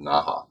port of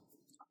Naha,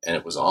 and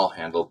it was all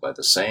handled by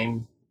the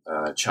same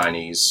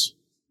Chinese,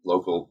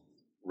 local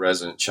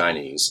resident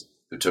Chinese,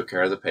 who took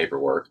care of the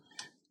paperwork.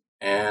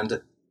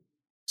 And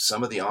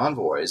some of the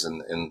envoys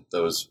in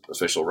those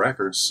official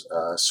records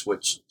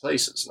switched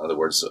places. In other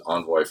words, the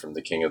envoy from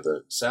the king of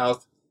the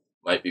south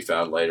might be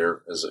found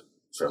later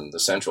from the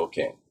central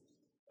king,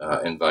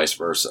 and vice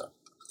versa.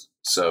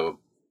 So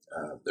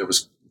there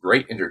was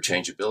great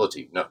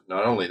interchangeability. Not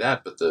only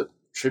that, but the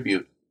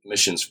tribute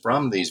missions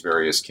from these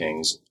various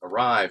kings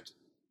arrived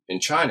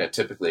in China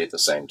typically at the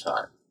same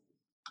time.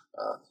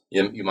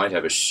 You might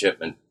have a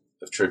shipment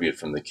of tribute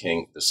from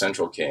the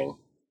central king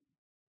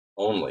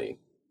only,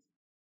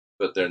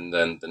 but then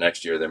the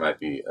next year there might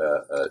be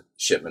a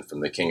shipment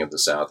from the king of the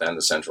south and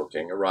the central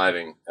king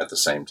arriving at the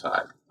same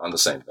time on the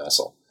same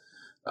vessel.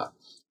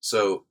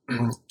 So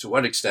to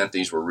what extent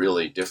these were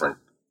really different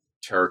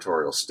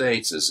territorial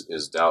states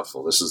is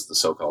doubtful. This is the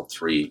so-called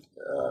three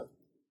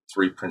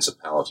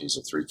principalities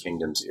or three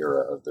kingdoms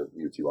era of the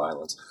Ryukyu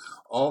Islands.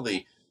 All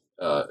the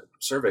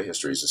survey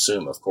histories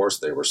assume, of course,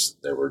 they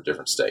were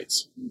different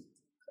states.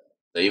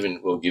 They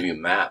even will give you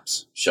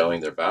maps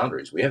showing their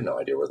boundaries. We have no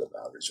idea where the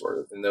boundaries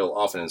were, and they'll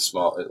often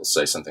it'll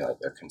say something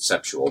like a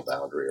conceptual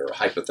boundary or a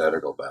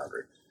hypothetical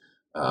boundary.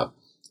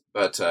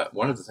 But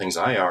one of the things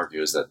I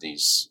argue is that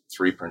these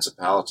three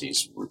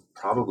principalities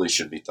probably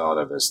should be thought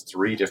of as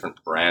three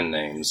different brand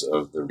names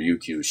of the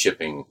Ryukyu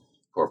Shipping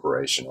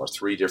Corporation, or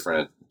three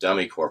different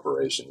dummy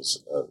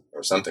corporations,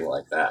 or something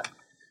like that.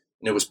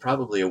 And it was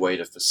probably a way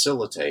to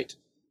facilitate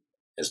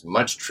as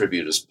much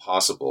tribute as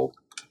possible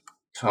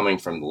coming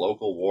from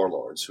local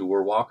warlords who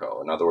were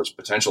Wako, in other words,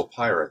 potential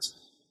pirates.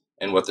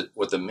 And what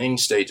the Ming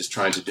state is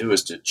trying to do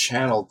is to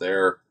channel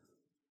their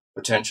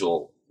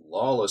potential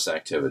lawless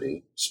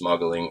activity,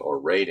 smuggling or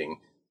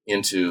raiding,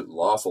 into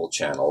lawful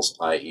channels,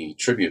 i.e.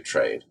 tribute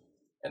trade.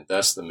 And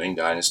thus the Ming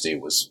dynasty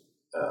was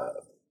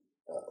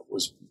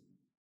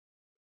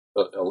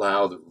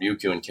allow the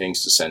Ryukyuan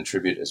kings to send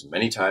tribute as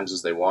many times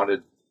as they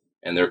wanted,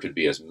 and there could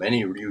be as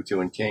many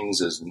Ryukyuan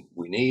kings as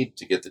we need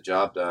to get the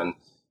job done.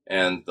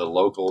 And the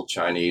local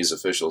Chinese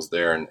officials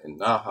there in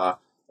Naha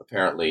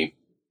apparently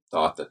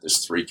thought that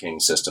this three-king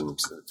system,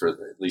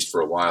 at least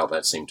for a while,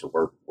 that seemed to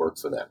work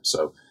for them.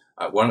 So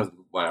one of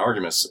my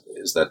arguments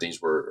is that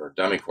these were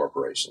dummy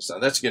corporations. Now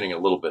I'm getting a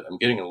little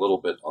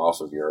bit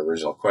off of your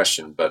original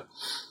question, but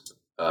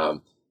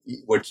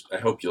what I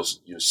hope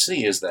you'll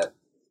see is that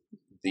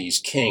these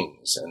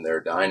kings and their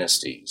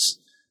dynasties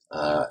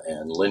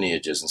and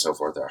lineages and so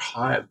forth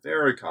are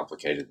very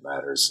complicated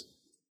matters,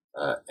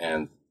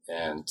 and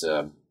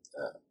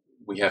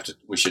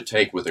we should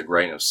take with a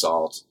grain of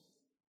salt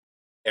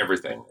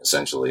everything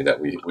essentially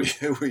that we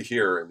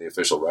hear in the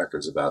official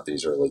records about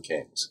these early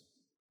kings.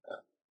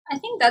 I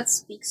think that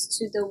speaks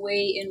to the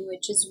way in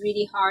which it's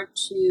really hard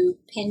to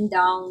pin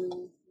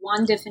down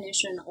one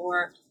definition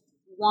or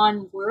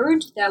one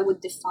word that would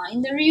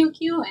define the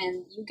Ryukyu,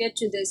 and you get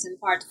to this in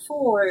part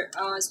 4,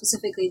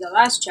 specifically the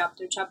last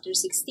chapter, chapter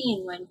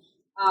 16, when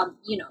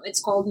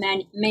it's called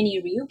many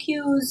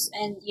Ryukyus,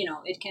 and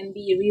it can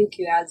be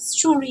Ryukyu as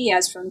Shuri,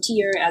 as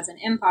frontier, as an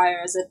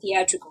empire, as a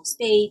theatrical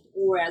state,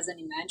 or as an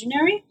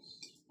imaginary.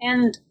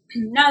 And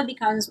now it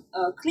becomes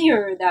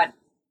clear that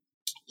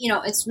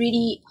it's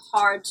really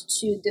hard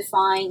to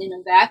define in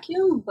a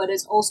vacuum, but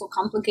it's also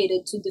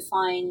complicated to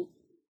define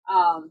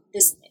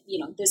this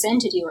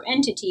entity or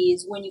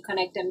entities when you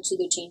connect them to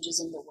the changes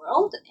in the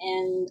world.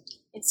 And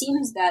it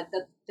seems that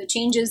the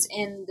changes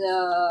in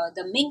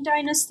the Ming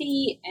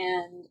dynasty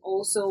and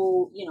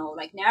also,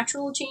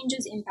 natural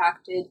changes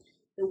impacted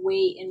the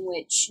way in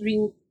which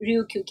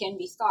Ryukyu can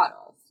be thought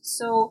of.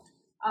 So,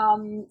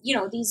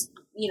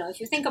 if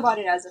you think about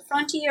it as a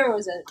frontier or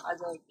as a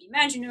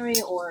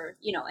imaginary or,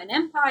 an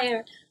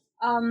empire,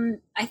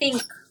 I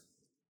think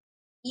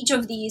each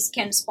of these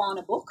can spawn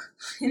a book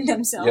in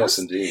themselves. Yes,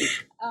 indeed.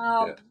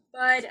 Yeah.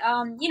 But,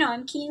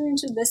 I'm keen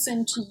to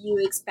listen to you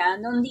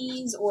expand on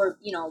these or,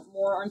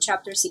 more on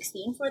chapter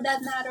 16 for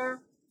that matter.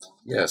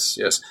 Yes.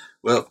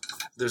 Well,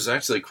 there's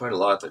actually quite a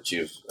lot that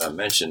you've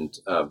mentioned.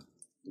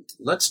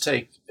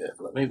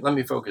 Let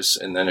me focus,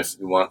 and then if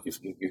you want,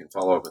 if you can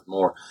follow up with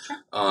more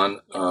on,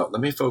 let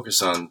me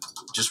focus on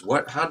just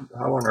how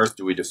on earth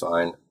do we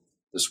define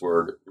this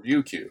word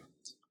Ryukyu,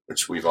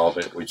 which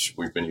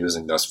we've been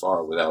using thus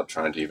far without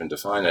trying to even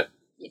define it.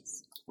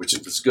 Yes. Which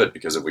is good,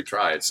 because if we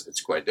try,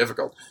 it's quite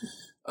difficult.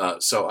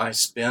 So I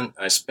spend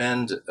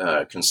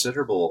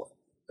considerable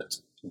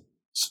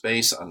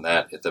space on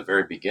that at the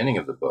very beginning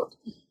of the book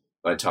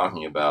by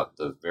talking about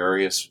the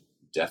various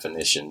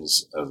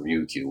definitions of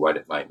Ryukyu, what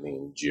it might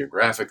mean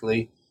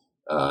geographically,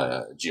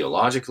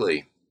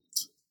 geologically,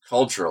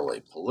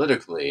 culturally,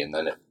 politically, and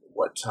then at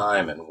what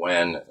time and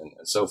when, and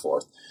so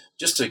forth.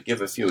 Just to give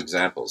a few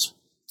examples,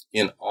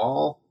 in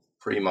all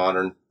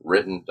pre-modern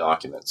written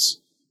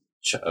documents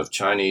of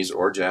Chinese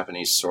or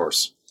Japanese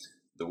source,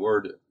 the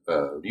word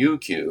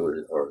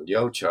Ryukyu or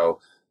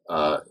Ryocho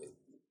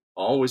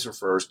always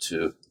refers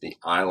to the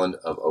island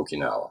of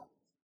Okinawa.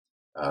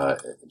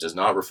 It does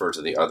not refer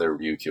to the other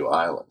Ryukyu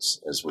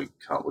islands as we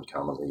would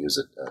commonly use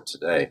it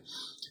today.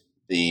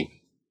 It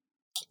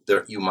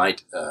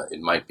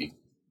might be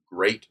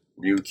Great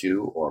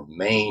Ryukyu or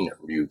Main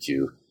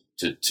Ryukyu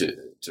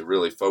to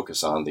really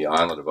focus on the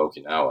island of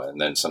Okinawa, and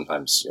then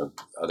sometimes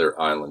other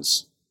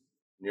islands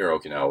near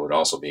Okinawa would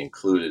also be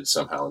included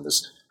somehow in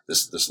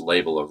this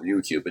label of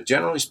Ryukyu. But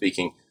generally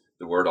speaking,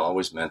 the word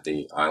always meant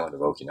the island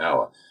of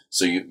Okinawa.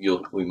 So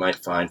we might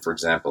find, for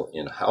example,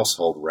 in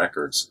household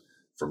records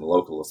from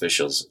local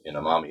officials in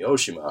Amami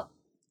Oshima,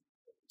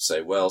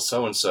 say, well,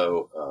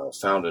 so-and-so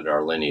founded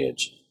our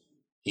lineage.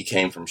 He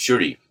came from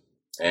Shuri,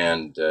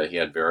 and he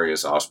had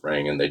various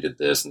offspring, and they did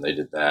this and they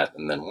did that.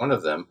 And then one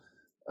of them,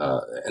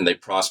 and they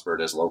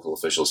prospered as local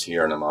officials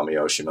here in Amami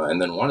Oshima.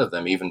 And then one of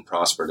them even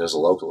prospered as a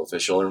local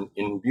official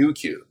in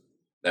Ryukyu.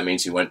 That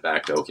means he went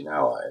back to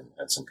Okinawa and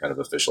had some kind of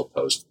official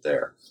post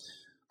there.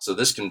 So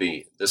this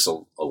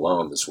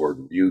alone, this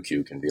word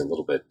Ryukyu, can be a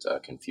little bit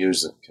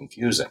confusing.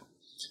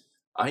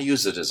 I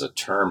use it as a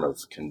term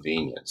of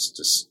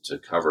convenience to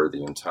cover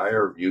the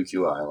entire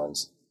Ryukyu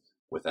Islands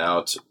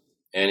without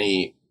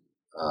any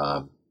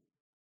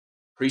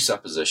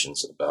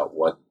presuppositions about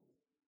what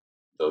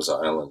those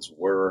islands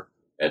were.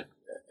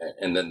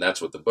 And then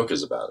that's what the book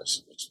is about.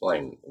 It's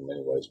explain in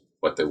many ways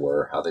what they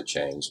were, how they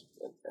changed,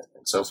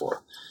 and so forth.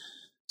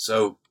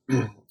 So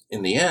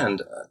in the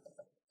end,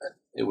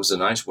 it was a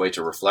nice way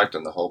to reflect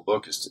on the whole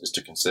book is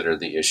to consider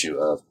the issue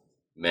of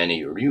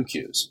many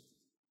Ryukyus.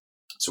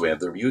 So we have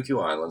the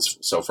Ryukyu Islands,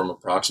 so from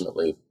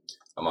approximately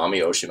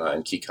Amami Oshima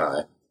and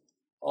Kikai,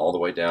 all the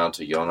way down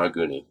to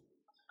Yonaguni.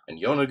 And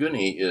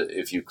Yonaguni,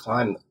 if you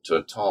climb to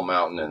a tall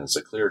mountain and it's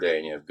a clear day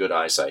and you have good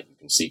eyesight, you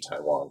can see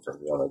Taiwan from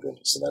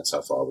Yonaguni. So that's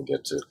how far we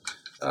get to,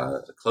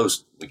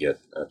 close we get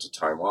to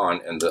Taiwan.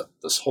 And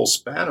this whole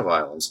span of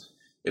islands,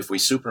 if we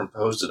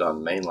superimposed it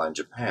on mainland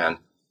Japan,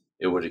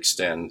 it would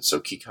extend. So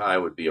Kikai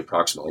would be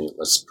approximately,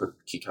 let's put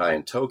Kikai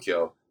in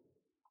Tokyo.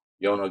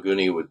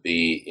 Yonaguni would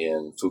be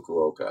in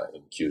Fukuoka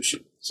in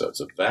Kyushu. So it's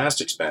a vast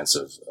expanse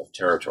of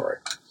territory.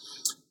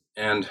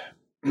 And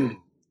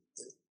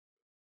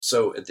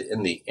so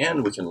in the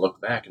end, we can look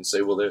back and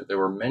say, well, there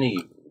were many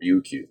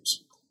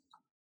Ryukyus.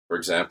 For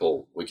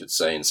example, we could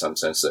say in some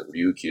sense that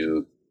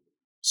Ryukyu,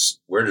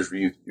 where does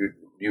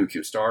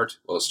Ryukyu start?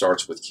 Well, it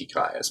starts with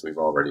Kikai, as we've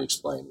already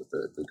explained with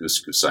the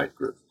Gusuku site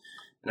group.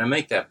 And I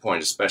make that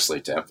point especially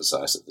to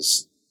emphasize that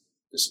this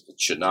it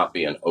should not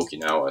be an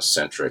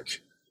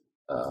Okinawa-centric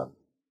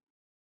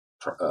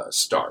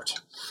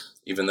start,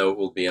 even though it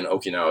will be an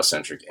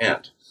Okinawa-centric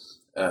end.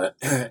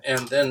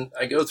 And then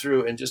I go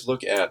through and just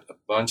look at a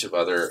bunch of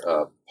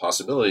other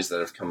possibilities that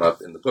have come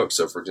up in the book.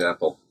 So, for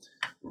example,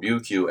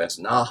 Ryukyu as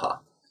Naha.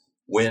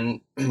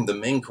 When the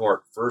Ming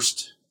court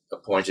first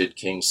appointed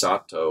King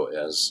Sato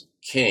as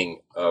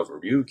king of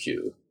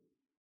Ryukyu,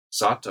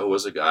 Sato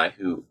was a guy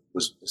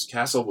his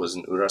castle was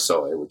in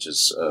Urasoe, which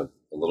is a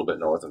little bit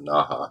north of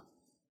Naha,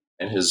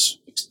 and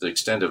the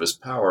extent of his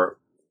power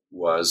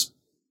was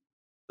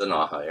the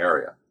Naha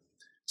area.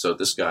 So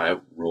this guy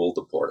ruled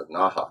the port of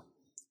Naha.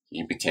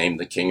 He became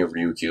the king of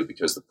Ryukyu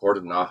because the port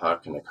of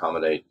Naha can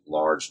accommodate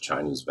large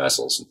Chinese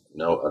vessels.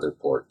 No other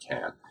port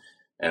can.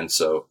 And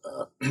so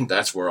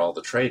that's where all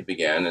the trade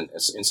began. And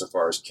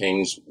insofar as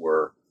kings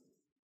were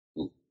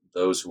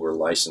those who were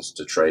licensed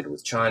to trade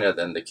with China,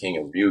 then the king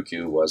of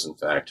Ryukyu was, in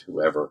fact,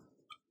 whoever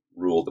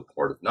ruled the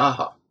port of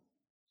Naha.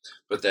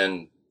 But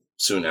then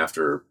soon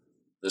after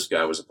this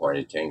guy was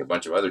appointed king, a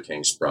bunch of other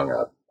kings sprung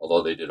up,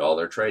 although they did all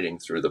their trading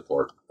through the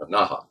port of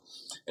Naha.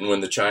 And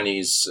when the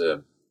Chinese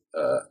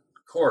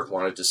court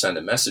wanted to send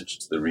a message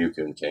to the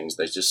Ryukyuan kings,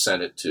 they just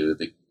sent it to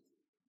the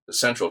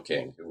central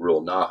king who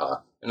ruled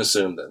Naha and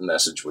assumed that the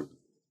message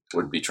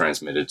would be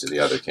transmitted to the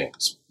other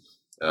kings.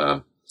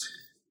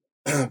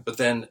 But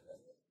then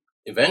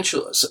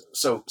eventually,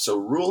 so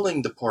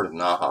ruling the port of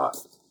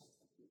Naha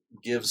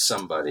gives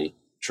somebody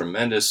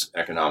tremendous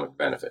economic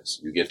benefits.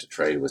 You get to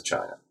trade with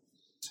China.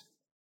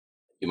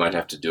 You might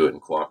have to do it in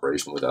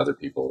cooperation with other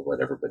people or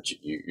whatever, but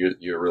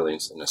you're really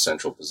in a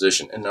central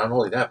position. And not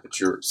only that, but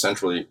you're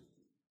centrally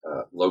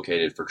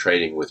located for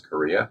trading with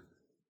Korea,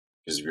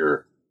 because if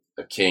you're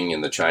a king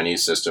in the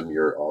Chinese system,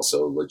 you're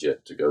also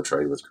legit to go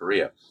trade with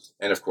Korea.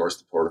 And of course,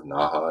 the port of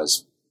Naha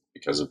is,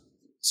 because of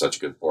such a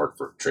good port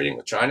for trading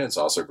with China, it's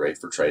also great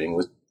for trading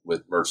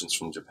with merchants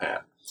from Japan.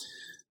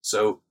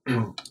 So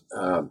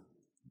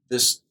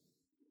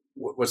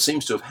what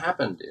seems to have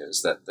happened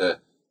is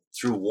that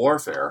through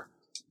warfare,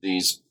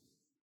 these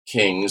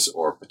kings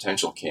or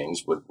potential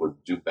kings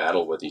would do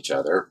battle with each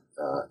other,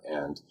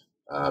 and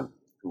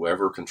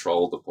whoever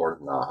controlled the port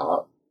of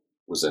Naha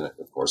was in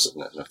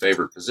a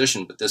favored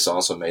position, but this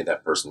also made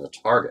that person a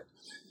target.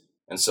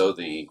 And so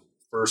the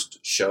first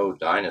Shou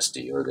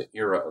dynasty, or the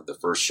era of the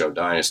first Shou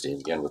dynasty,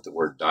 again with the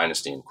word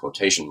dynasty in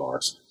quotation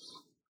marks,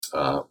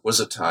 was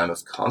a time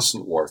of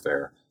constant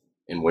warfare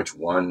in which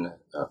one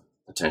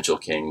potential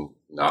king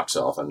knocks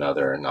off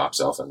another and knocks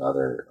off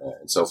another,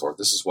 and so forth.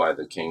 This is why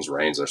the king's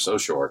reigns are so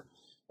short,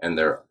 and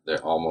they're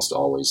almost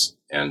always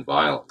end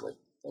violently.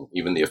 And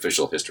even the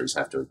official histories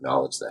have to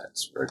acknowledge that.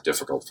 It's very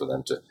difficult for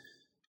them to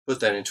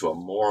put that into a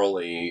moral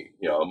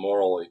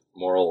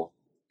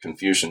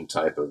Confucian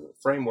type of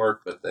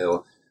framework, but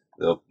they'll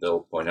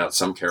point out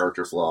some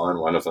character flaw in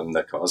one of them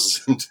that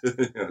causes him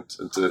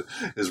to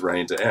his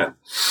reign to end.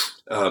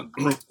 Naha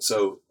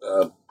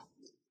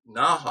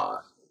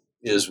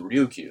is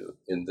Ryukyu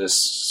in this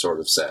sort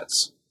of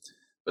sense.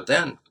 But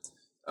then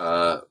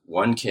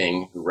one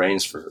king who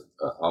reigns for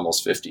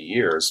almost 50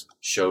 years,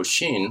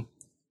 Shoshin,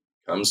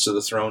 comes to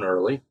the throne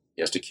early.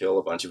 He has to kill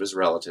a bunch of his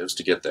relatives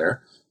to get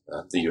there,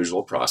 the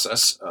usual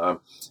process.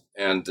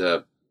 And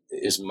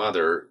his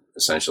mother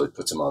essentially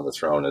puts him on the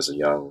throne as a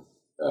young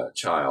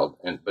child.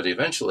 But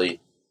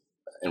eventually,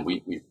 and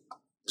we'd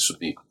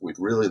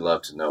really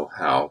love to know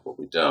how, but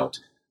we don't.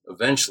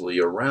 Eventually,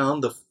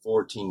 around the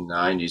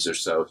 1490s or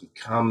so, he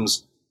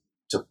comes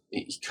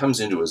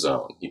into his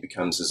own. He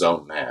becomes his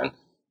own man,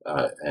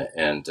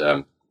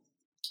 and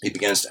he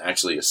begins to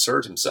actually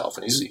assert himself.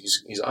 And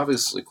he's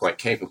obviously quite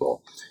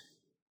capable.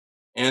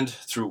 And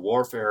through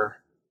warfare,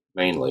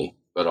 mainly,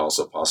 but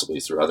also possibly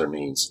through other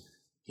means,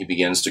 he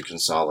begins to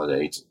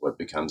consolidate what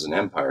becomes an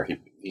empire.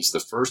 He's the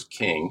first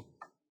king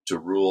to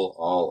rule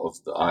all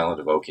of the island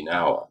of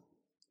Okinawa.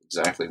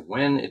 Exactly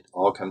when it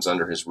all comes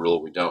under his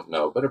rule, we don't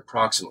know, but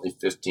approximately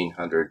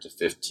 1500 to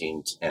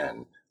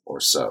 1510 or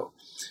so.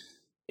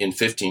 In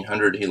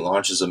 1500, he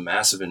launches a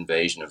massive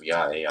invasion of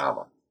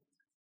Yaeyama,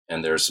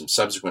 and there's some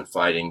subsequent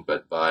fighting,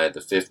 but by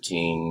the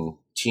 15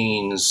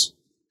 teens,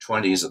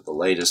 20s at the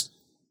latest,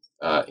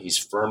 he's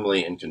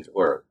firmly in control,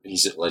 or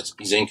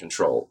he's in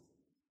control,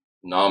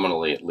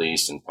 nominally at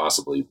least, and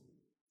possibly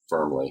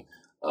firmly,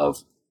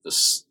 of the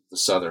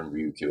southern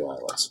Ryukyu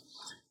Islands.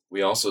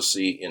 We also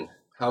see in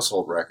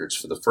household records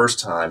for the first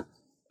time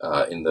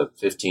in the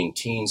 15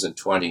 teens and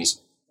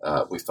 20s,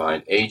 we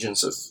find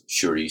agents of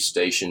Shuri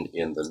stationed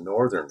in the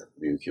northern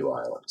Ryukyu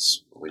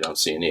Islands. We don't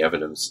see any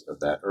evidence of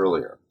that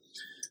earlier.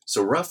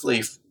 So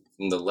roughly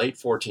from the late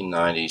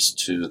 1490s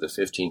to the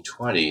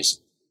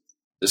 1520s,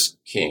 this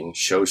king,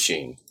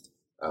 Shoshin,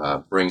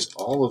 brings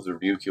all of the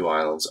Ryukyu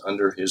Islands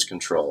under his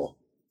control,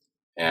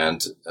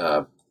 and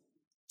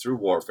through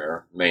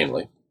warfare,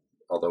 mainly,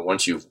 although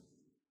once you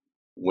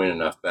win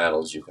enough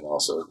battles, you can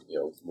also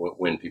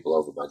win people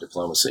over by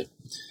diplomacy.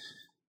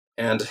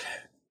 And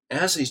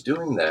as he's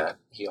doing that,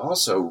 he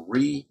also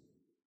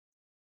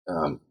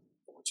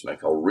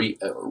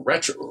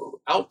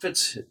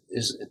outfits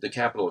the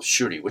capital of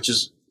Shuri, which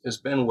has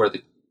been where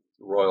the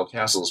royal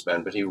castle has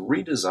been, but he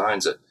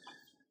redesigns it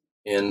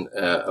in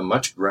a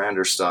much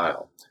grander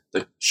style.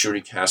 The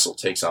Shuri castle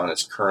takes on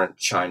its current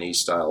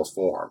Chinese-style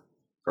form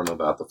from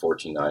about the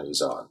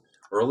 1490s on.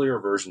 Earlier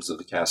versions of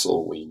the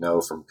castle we know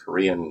from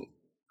Korean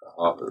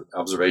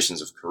observations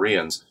of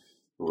Koreans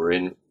who were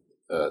in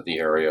the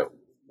area,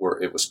 where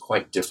it was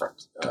quite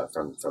different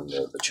from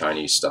the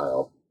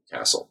Chinese-style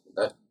castle.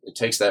 It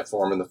takes that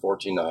form in the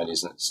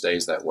 1490s, and it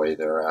stays that way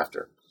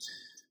thereafter.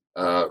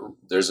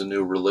 There's a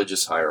new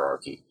religious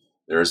hierarchy.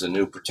 There is a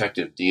new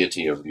protective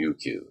deity of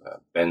Ryukyu,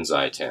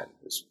 Benzai-ten,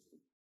 who's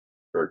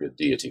a very good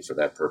deity for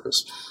that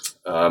purpose.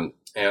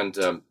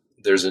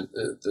 There's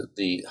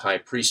the high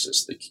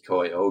priestess, the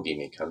Kikoi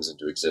Ogimi, comes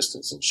into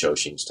existence in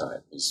Shoshin's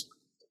time. He's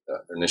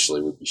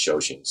initially would be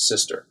Shoshin's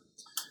sister.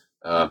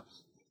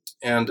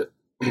 And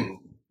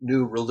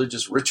new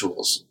religious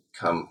rituals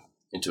come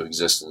into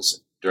existence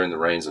during the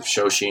reigns of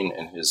Shoshin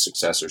and his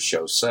successor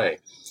Shosei,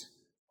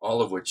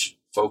 all of which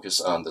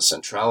focus on the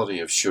centrality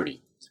of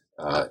Shuri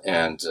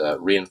and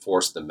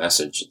reinforce the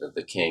message that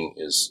the king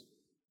is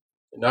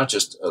not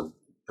just a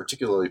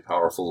particularly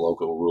powerful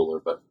local ruler,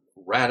 but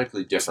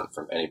radically different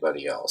from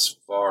anybody else,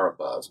 far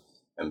above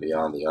and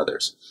beyond the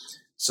others.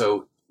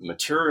 So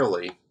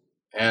materially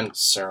and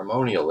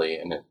ceremonially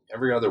and in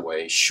every other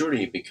way,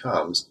 Shuri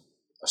becomes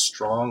a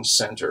strong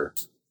center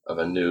of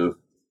a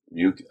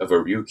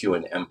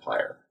Ryukyuan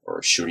empire, or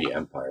a Shuri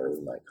empire,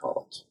 we might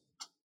call it.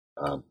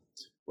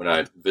 When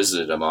I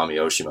visited Amami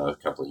Oshima a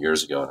couple of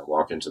years ago, and I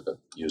walked into the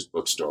used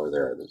bookstore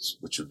there,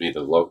 which would be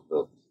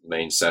the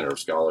main center of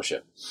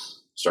scholarship,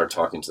 started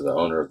talking to the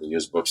owner of the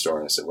used bookstore,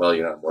 and I said, well,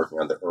 I'm working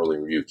on the early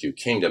Ryukyu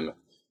kingdom,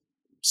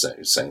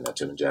 saying that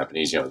to him in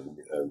Japanese,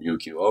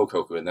 Ryukyu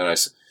Okoku, and then I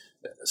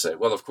say,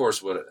 well, of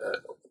course,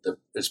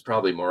 it's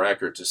probably more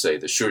accurate to say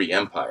the Shuri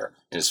Empire,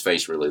 and his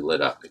face really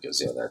lit up because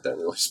that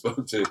really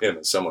spoke to him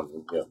as someone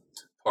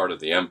part of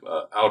the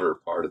outer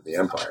part of the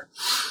empire.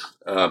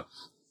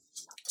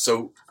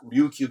 So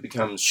Ryukyu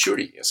becomes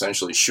Shuri,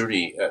 essentially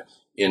Shuri.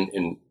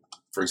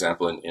 For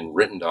example, in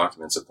written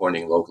documents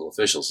appointing local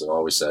officials, it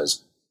always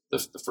says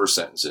the first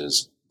sentence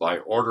is by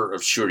order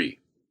of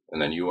Shuri,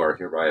 and then you are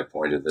hereby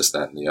appointed this,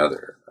 that, and the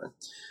other. Right?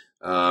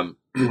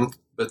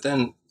 But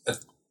then,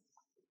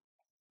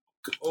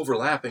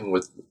 overlapping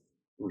with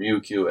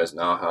Ryukyu as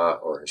Naha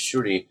or as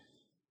Shuri,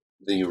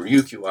 the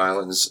Ryukyu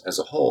Islands as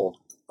a whole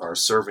are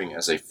serving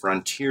as a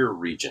frontier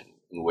region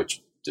in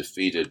which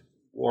defeated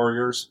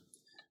warriors,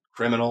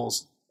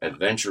 criminals,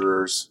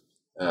 adventurers,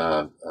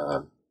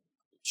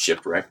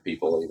 shipwrecked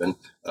people even,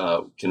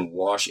 can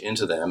wash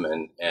into them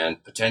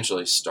and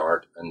potentially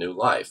start a new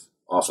life.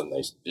 Often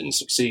they didn't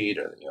succeed,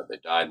 or they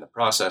died in the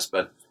process,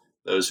 but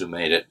those who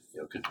made it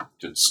could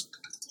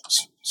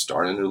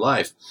start a new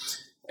life.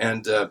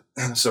 And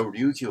so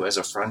Ryukyu as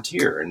a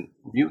frontier, and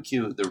the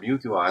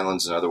Ryukyu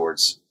Islands, in other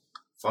words,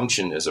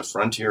 function as a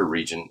frontier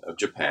region of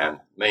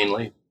Japan,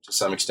 mainly, to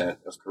some extent,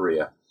 of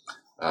Korea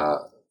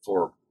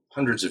for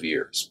hundreds of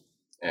years.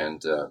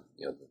 And the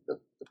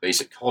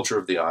basic culture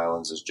of the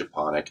islands is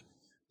Japonic.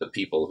 The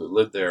people who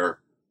live there,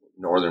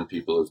 northern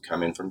people who've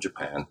come in from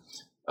Japan.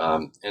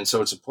 And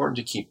so it's important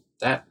to keep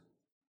that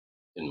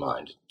in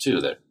mind, too,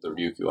 that the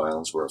Ryukyu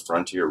Islands were a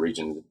frontier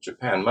region of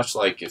Japan, much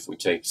like if we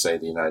take, say,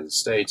 the United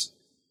States,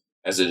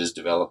 as it is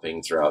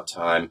developing throughout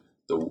time,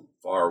 the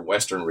far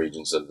western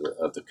regions of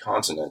the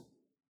continent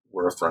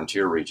were a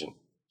frontier region.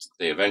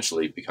 They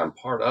eventually become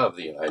part of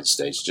the United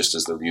States, just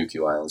as the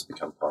Ryukyu Islands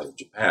become part of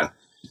Japan.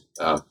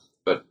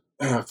 But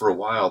for a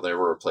while, they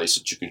were a place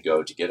that you could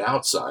go to get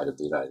outside of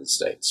the United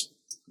States,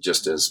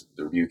 just as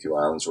the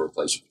Ryukyu Islands were a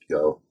place you could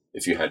go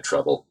if you had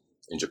trouble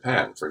in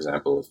Japan. For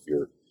example,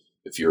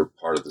 if you're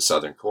part of the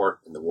Southern Court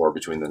in the war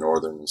between the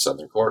Northern and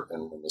Southern Court,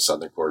 and when the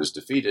Southern Court is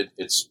defeated,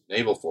 its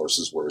naval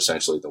forces were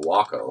essentially the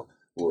Wako,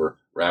 who were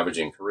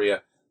ravaging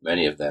Korea.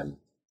 Many of them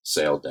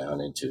sailed down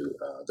into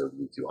the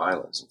Ryukyu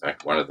Islands. In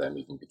fact, one of them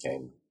even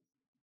became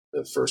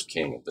the first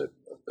king of the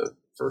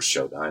first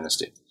Shou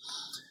dynasty.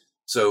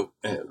 So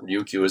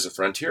Ryukyu is a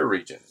frontier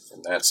region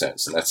in that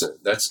sense, and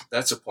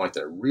that's a point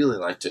that I really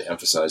like to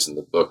emphasize in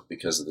the book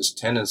because of this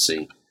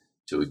tendency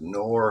to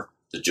ignore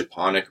the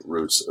Japonic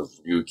roots of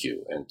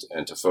Ryukyu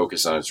and to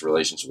focus on its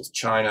relations with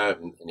China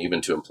and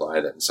even to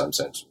imply that in some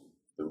sense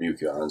the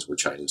Ryukyu Islands were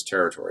Chinese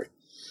territory.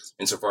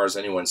 Insofar as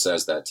anyone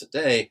says that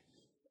today,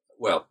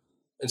 well,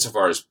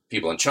 insofar as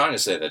people in China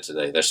say that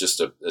today,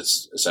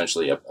 it's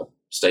essentially a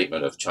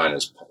statement of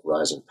China's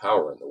rising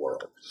power in the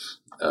world,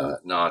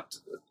 not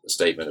a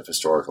statement of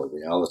historical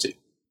reality.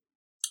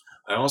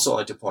 I also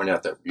like to point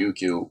out that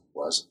Ryukyu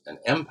was an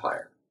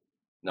empire,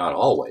 not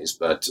always,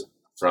 but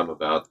from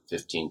about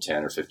 1510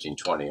 or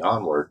 1520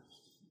 onward,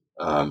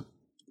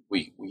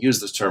 we use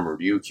the term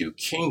Ryukyu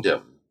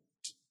kingdom.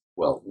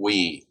 Well,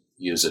 we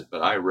use it,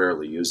 but I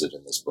rarely use it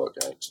in this book.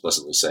 I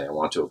explicitly say I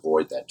want to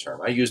avoid that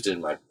term. I used it in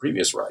my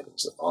previous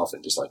writings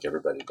often, just like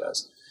everybody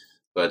does.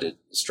 But it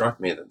struck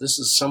me that this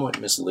is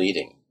somewhat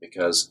misleading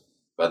because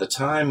by the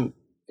time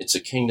it's a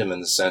kingdom in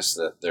the sense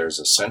that there's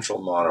a central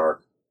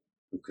monarch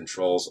who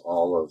controls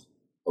all of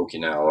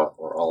Okinawa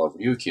or all of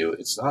Ryukyu,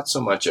 it's not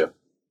so much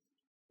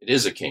it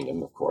is a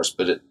kingdom, of course,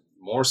 but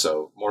more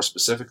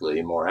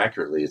specifically, more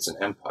accurately, it's an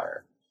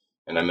empire.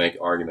 And I make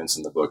arguments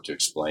in the book to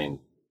explain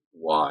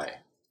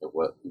why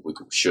we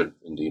should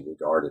indeed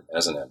regard it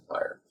as an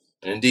empire.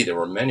 And indeed, there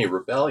were many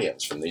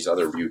rebellions from these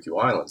other Ryukyu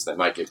Islands. They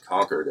might get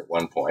conquered at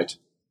one point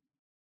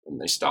when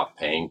they stop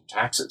paying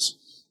taxes,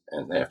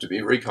 and they have to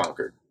be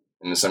reconquered,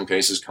 and in some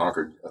cases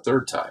conquered a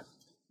third time.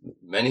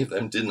 Many of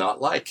them did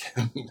not like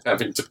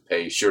having to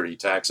pay surety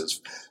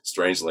taxes,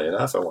 strangely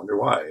enough. I wonder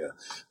why.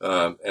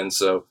 And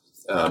so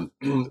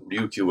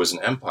Ryukyu was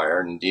an empire,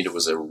 and indeed it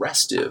was a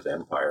restive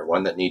empire,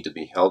 one that needed to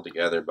be held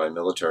together by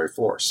military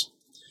force.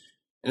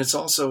 And it's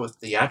also a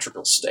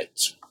theatrical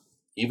state,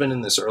 even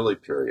in this early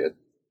period,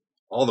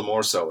 all the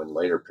more so in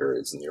later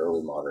periods in the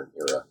early modern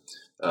era.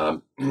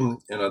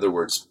 In other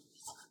words,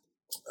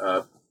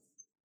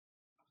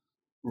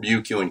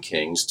 Ryukyuan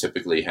kings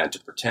typically had to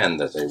pretend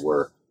that they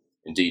were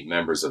indeed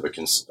members of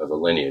a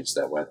lineage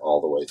that went all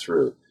the way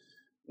through.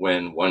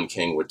 When one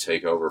king would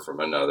take over from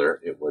another,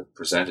 it would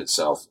present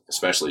itself,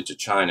 especially to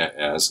China,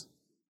 as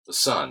the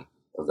son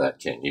of that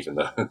king, even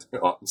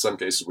though in some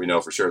cases we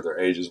know for sure their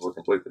ages were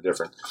completely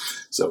different.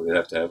 So we'd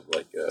have to have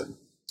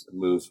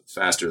move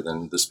faster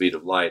than the speed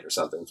of light or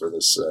something for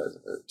this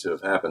to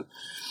have happened.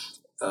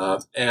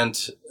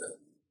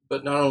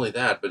 But not only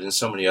that, but in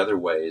so many other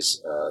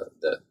ways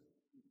that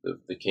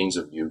the kings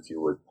of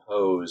Ryukyu would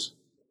pose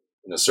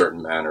in a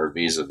certain manner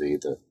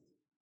vis-a-vis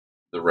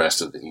the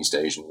rest of the East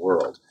Asian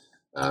world,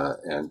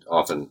 and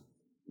often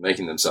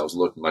making themselves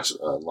look much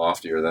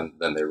loftier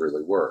than they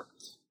really were.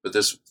 But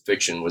this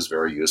fiction was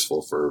very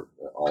useful for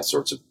all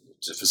sorts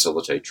to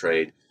facilitate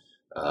trade.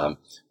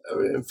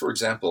 For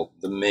example,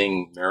 the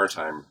Ming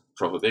maritime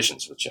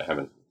prohibitions, which I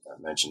haven't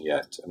mentioned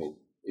yet. I mean,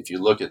 if you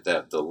look at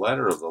the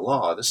letter of the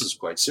law, this is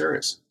quite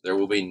serious. There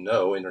will be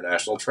no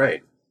international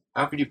trade.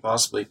 How could you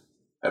possibly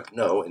have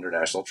no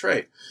international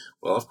trade?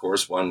 Well, of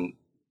course, one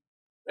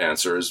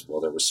answer is,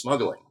 well, there was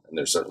smuggling, and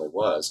there certainly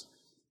was.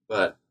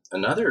 But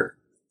another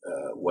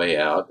way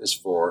out is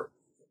for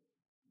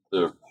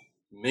the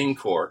Ming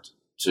court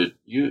to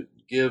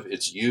give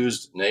its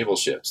used naval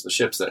ships, the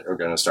ships that are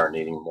going to start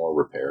needing more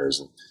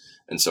repairs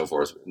and so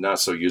forth, not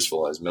so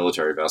useful as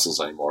military vessels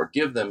anymore,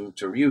 give them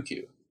to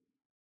Ryukyu,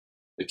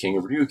 the king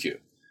of Ryukyu.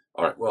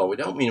 All right, well, we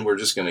don't mean we're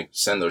just going to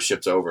send those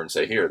ships over and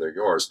say, here, they're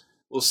yours.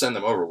 We'll send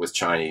them over with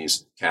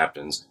Chinese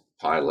captains,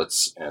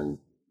 pilots, and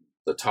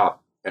the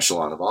top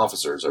echelon of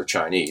officers are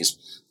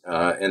Chinese.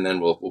 And then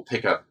we'll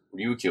pick up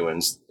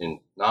Ryukyuans in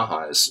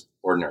Naha as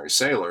ordinary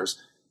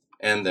sailors,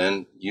 and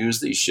then use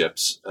these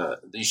ships.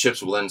 These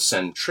ships will then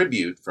send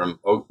tribute from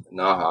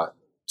Naha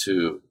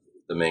to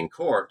the Ming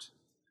court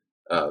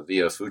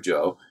via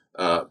Fuzhou.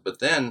 But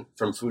then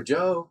from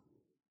Fuzhou,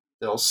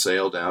 they'll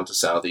sail down to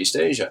Southeast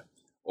Asia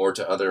or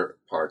to other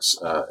parts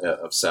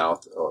of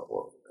South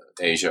or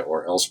Asia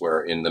or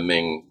elsewhere in the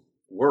Ming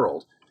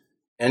world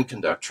and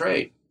conduct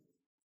trade.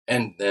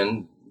 And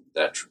then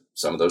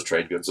some of those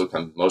trade goods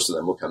most of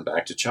them will come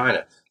back to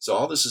China. So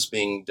all this is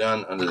being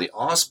done under the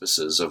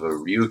auspices of a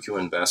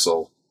Ryukyuan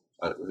vessel,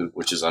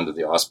 which is under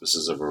the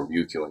auspices of a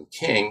Ryukyuan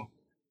king,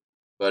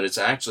 but it's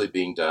actually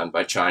being done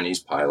by Chinese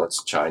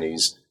pilots,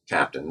 Chinese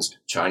captains,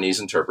 Chinese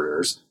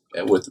interpreters,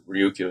 with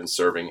Ryukyuan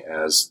serving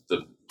as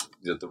the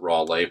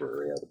raw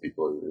labor, the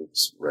people who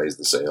raise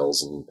the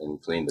sails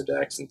and clean the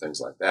decks and things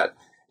like that.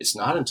 It's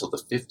not until the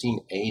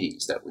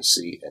 1580s that we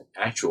see an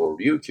actual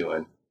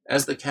Ryukyuan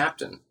as the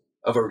captain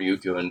of a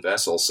Ryukyuan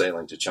vessel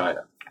sailing to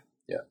China.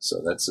 Yeah, so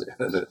that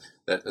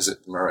is it.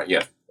 Right?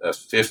 Yeah,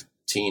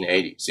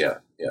 1580s. Yeah.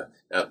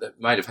 Now,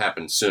 that might have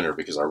happened sooner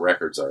because our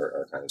records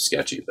are kind of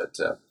sketchy, but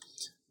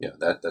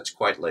that's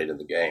quite late in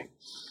the game.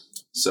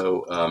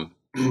 So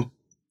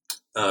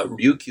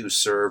Ryukyu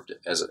served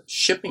as a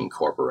shipping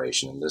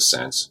corporation in this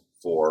sense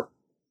for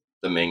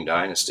the Ming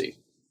Dynasty,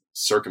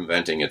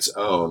 circumventing its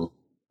own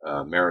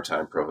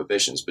maritime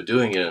prohibitions, but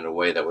doing it in a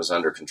way that was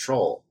under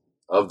control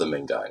of the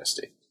Ming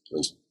Dynasty, at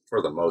least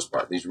for the most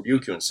part. These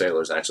Ryukyuan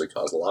sailors actually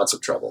caused lots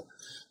of trouble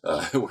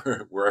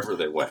wherever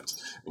they went,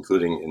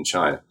 including in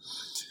China.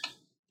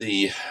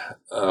 Then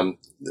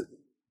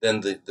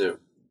the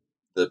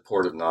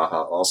port of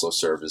Naha also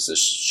served as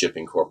this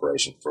shipping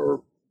corporation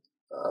for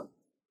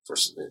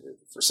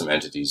some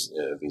entities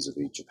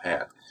vis-a-vis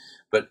Japan.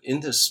 But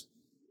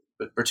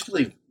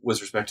particularly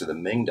with respect to the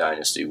Ming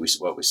Dynasty,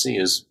 what we see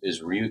is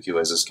Ryukyu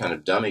as this kind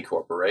of dummy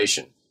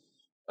corporation.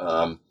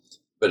 But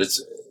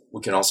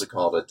we can also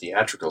call it a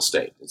theatrical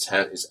state.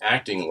 It's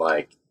acting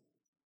like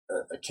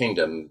a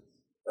kingdom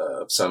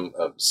of some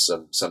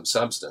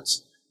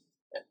substance,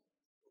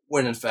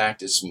 when in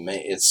fact it's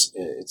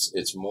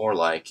more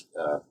like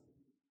a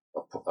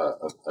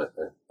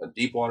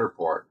deep water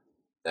port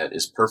that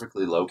is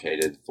perfectly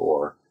located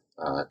for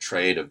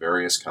trade of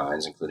various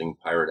kinds, including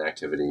pirate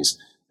activities,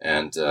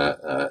 and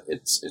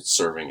it's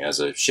serving as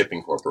a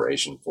shipping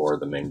corporation for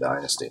the Ming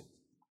Dynasty.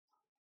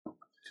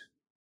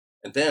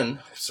 And then,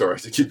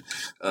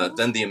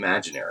 then the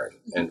imaginary,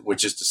 and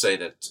which is to say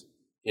that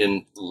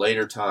in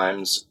later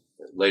times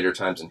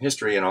in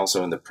history, and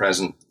also in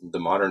the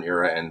modern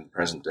era and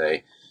present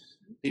day,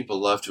 people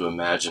love to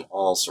imagine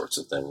all sorts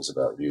of things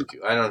about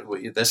Ryukyu.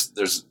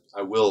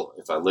 I will,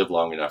 if I live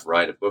long enough,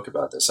 write a book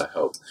about this, I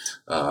hope.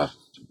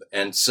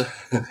 And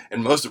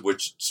most of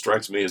which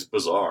strikes me as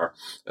bizarre.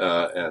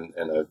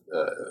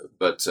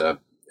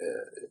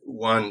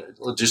 One,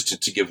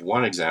 just to give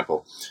one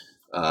example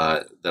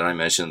that I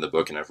mentioned in the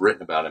book, and I've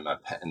written about in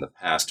the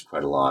past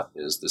quite a lot,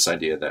 is this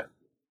idea that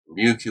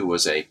Ryukyu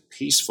was a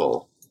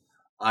peaceful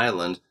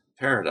island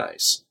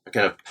paradise, a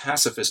kind of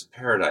pacifist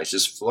paradise,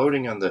 just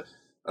floating on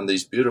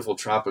these beautiful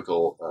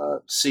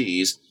tropical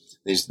seas,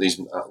 these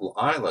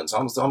islands,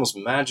 almost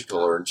magical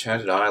or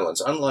enchanted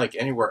islands, unlike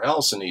anywhere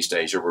else in East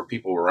Asia where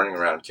people were running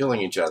around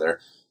killing each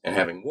other and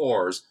having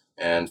wars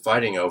and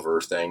fighting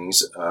over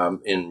things.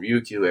 In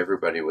Ryukyu,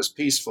 everybody was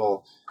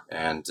peaceful,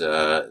 and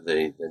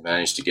they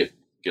managed to get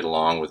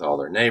along with all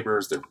their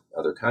neighbors, their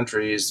other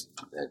countries.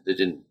 They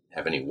didn't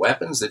have any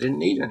weapons. They didn't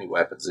need any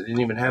weapons. They didn't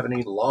even have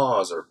any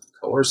laws or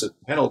coercive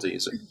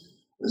penalties.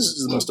 This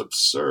is the most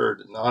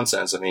absurd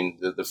nonsense. I mean,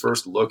 the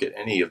first look at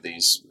any of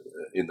these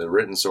in the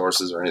written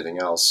sources or anything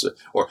else,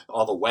 or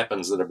all the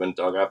weapons that have been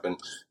dug up in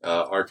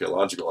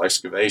archaeological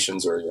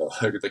excavations, or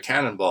the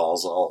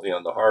cannonballs, all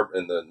in the harbor,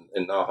 in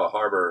Naha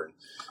Harbor,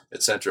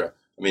 etc.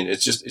 I mean,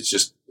 it's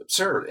just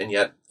absurd, and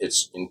yet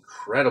it's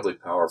incredibly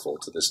powerful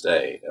to this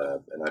day.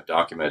 And I've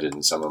documented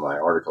in some of my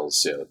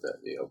articles,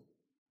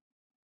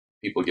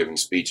 people giving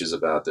speeches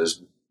about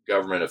this,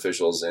 government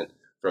officials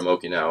from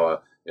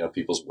Okinawa,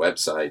 people's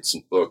websites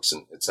and books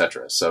and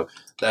etc. So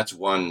that's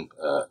one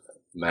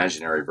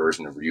imaginary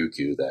version of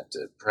Ryukyu that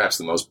perhaps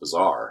the most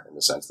bizarre, in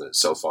the sense that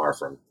it's so far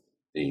from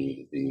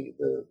the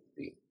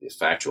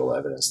factual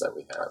evidence that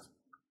we have.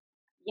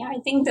 Yeah, I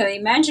think the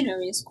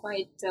imaginary is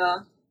quite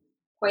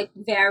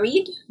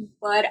varied,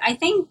 but I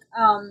think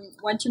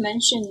what you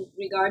mentioned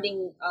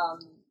regarding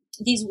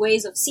these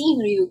ways of seeing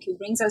Ryukyu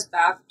brings us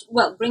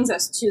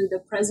to the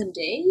present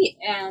day,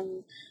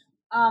 and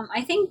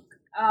I think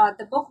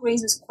the book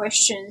raises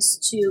questions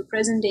to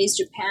present day's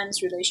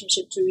Japan's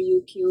relationship to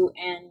Ryukyu,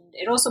 and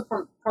it also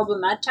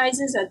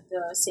problematizes at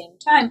the same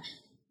time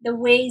the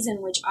ways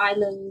in which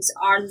islands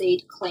are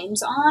laid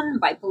claims on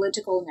by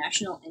political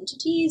national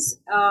entities.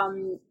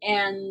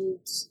 And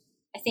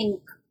I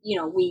think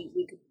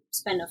we could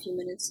spend a few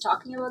minutes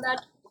talking about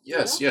that.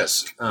 Yes.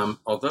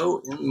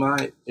 Although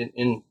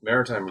in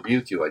Maritime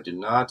Ryukyu, I did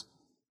not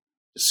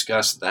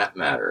discuss that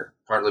matter,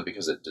 partly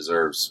because it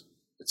deserves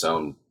its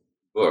own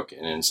book,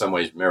 and in some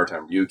ways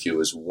Maritime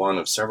Ryukyu is one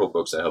of several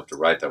books I hope to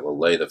write that will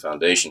lay the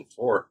foundation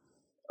for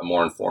a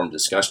more informed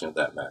discussion of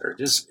that matter.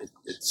 It's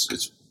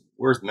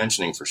worth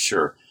mentioning for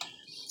sure.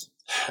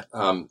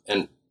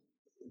 And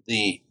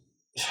we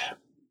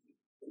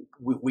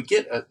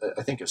get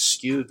I think a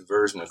skewed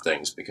version of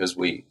things, because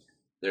the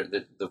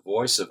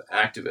voice of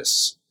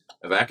activists,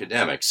 of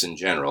academics in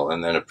general,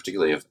 and then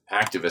particularly of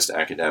activist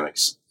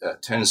academics,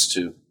 tends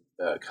to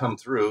come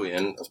through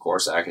in, of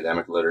course,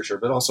 academic literature,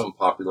 but also in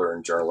popular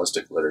and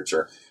journalistic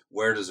literature.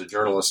 Where does a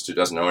journalist who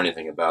doesn't know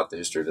anything about the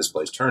history of this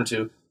place turn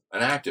to?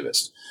 An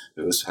activist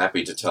who is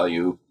happy to tell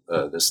you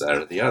this, that,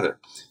 or the other.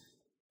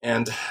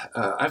 And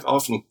I've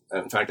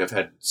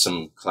had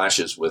some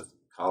clashes with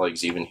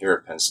colleagues even here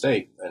at Penn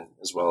State, and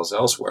as well as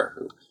elsewhere,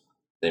 who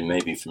they may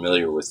be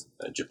familiar with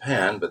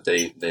Japan, but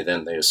they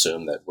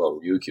assume that, well,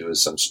 Ryukyu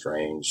is some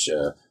strange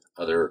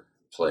other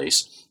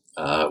place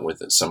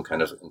with some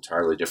kind of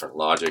entirely different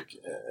logic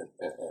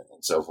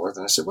and so forth.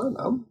 And I said, well,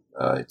 no,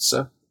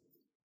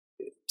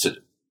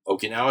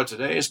 Okinawa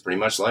today is pretty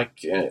much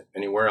like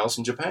anywhere else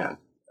in Japan.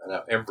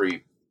 Now,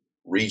 every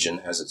region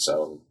has its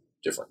own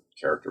different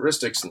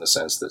characteristics in the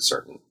sense that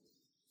certain,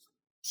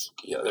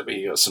 there'll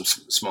be some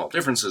small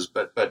differences,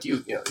 but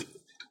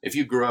if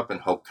you grew up in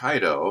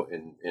Hokkaido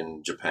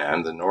in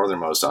Japan, the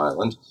northernmost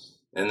island,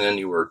 and then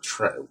you were,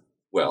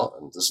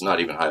 and this is not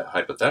even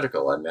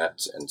hypothetical, I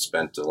met and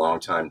spent a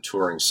long time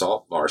touring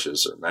salt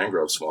marshes or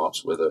mangrove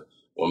swamps with a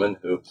woman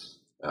who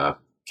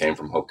came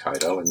from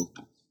Hokkaido and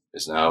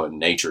is now a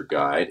nature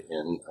guide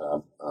in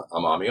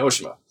Amami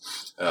Oshima.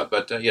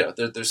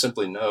 There's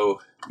simply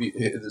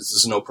this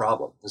is no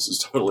problem. This is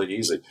totally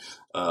easy.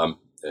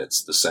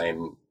 It's the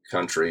same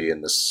country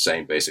and the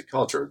same basic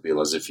culture. It would be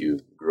as if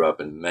you grew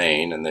up in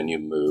Maine and then you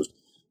moved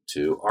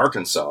to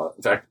Arkansas.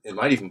 In fact, it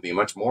might even be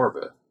much more of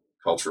a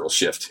cultural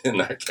shift in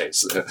that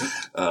case,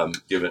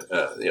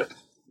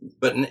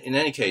 But in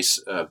any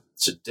case,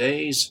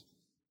 today's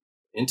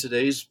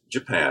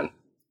Japan,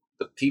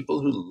 the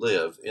people who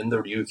live in the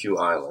Ryukyu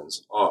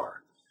Islands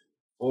are,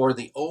 for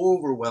the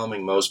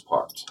overwhelming most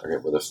part,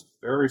 with a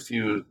very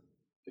few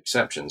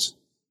exceptions,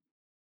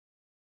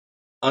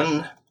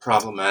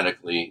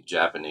 unproblematically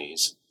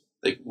Japanese.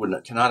 They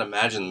cannot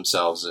imagine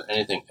themselves as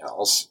anything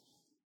else,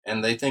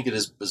 and they think it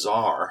is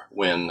bizarre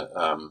when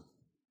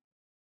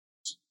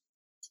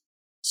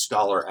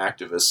scholar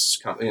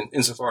activists come,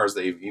 insofar as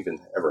they've even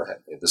ever had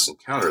this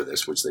encounter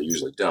this, which they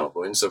usually don't,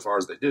 but insofar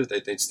as they do,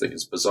 they think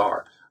it's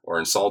bizarre or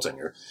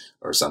insulting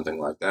or something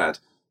like that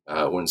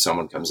when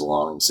someone comes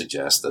along and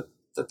suggests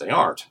that they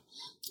aren't.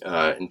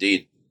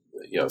 Indeed,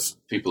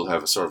 people who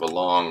have a sort of a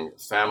long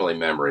family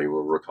memory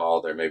will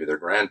recall maybe their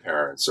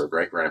grandparents or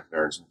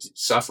great-grandparents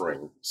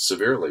suffering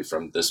severely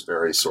from this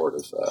very sort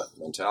of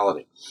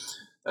mentality.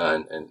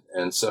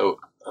 And so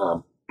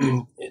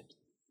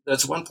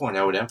that's one point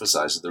I would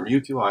emphasize. The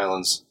Ryukyu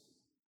Islands,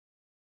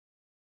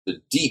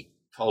 the deep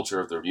culture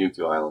of the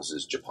Ryukyu Islands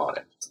is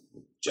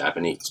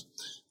Japanese.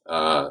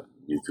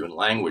 Ryukyuan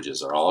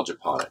languages are all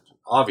Japonic.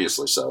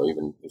 Obviously so,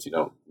 even if you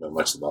don't know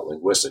much about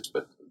linguistics,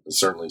 but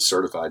certainly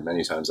certified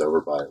many times over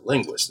by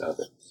linguists. Now,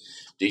 the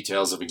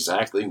details of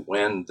exactly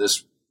when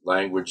this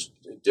language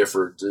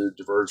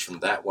diverged from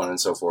that one and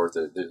so forth,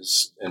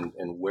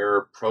 and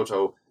where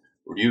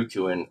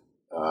Proto-Ryukyuan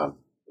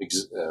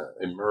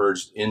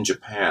emerged in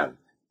Japan,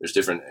 there's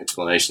different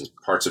explanations.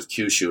 Parts of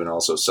Kyushu and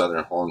also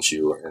southern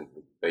Honshu, and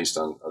based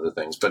on other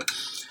things. But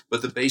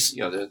the base,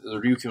 the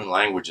Ryukyuan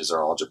languages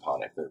are all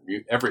Japonic.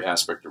 Every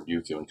aspect of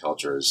Ryukyuan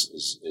culture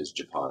is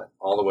Japonic,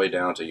 all the way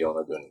down to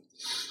Yonaguni.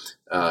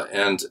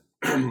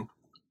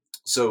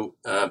 So,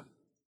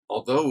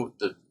 although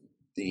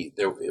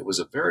it was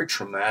a very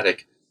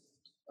traumatic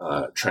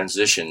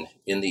transition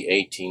in the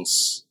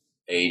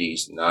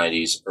 1880s,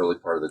 90s, early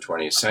part of the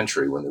 20th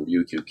century, when the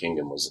Ryukyu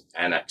kingdom was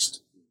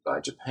annexed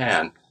by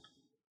Japan,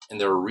 and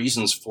there were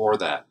reasons for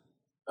that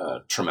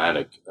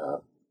traumatic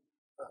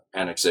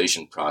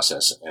annexation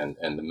process and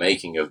the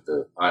making of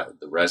the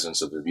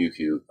residents of the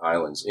Ryukyu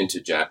Islands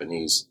into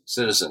Japanese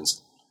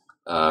citizens.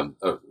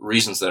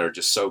 Reasons that are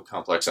just so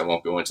complex, I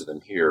won't go into them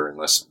here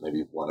unless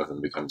maybe one of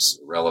them becomes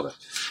relevant.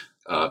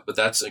 But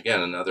that's, again,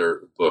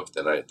 another book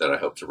that I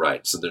hope to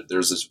write. So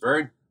there's this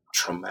very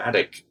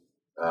traumatic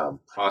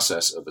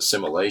process of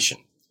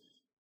assimilation.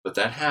 But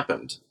that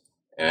happened,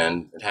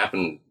 and it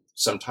happened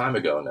some time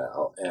ago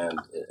now,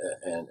 and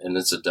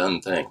it's a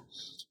done thing.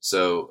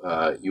 So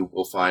you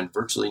will find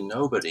virtually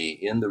nobody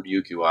in the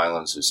Ryukyu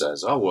Islands who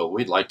says, oh, well,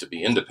 we'd like to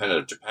be independent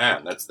of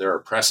Japan. They're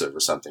oppressive or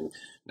something.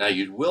 Now,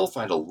 you will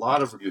find a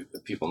lot of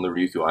people in the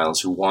Ryukyu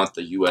Islands who want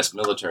the U.S.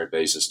 military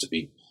bases to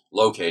be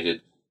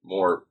located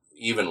more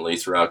evenly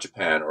throughout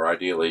Japan, or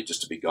ideally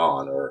just to be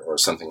gone, or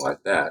something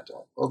like that.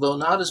 Although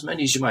not as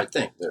many as you might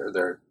think. There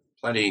are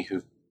plenty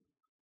who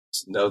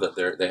know that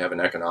they have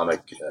an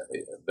economic,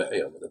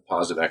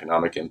 positive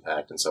economic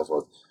impact and so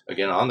forth.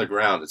 Again, on the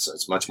ground,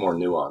 it's much more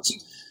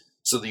nuanced.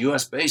 So the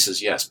U.S.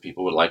 bases, yes,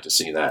 people would like to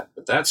see that,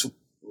 but that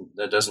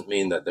doesn't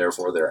mean that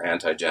therefore they're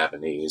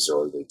anti-Japanese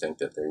or they think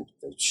that they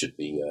should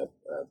be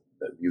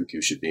that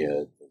Ryukyu should be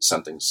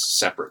something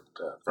separate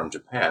from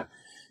Japan.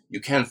 You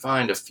can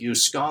find a few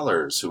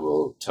scholars who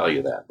will tell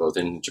you that, both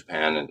in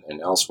Japan and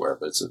elsewhere,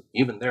 but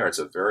even there, it's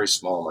a very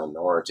small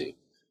minority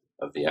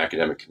of the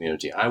academic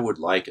community. I would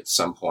like at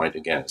some point,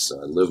 again, so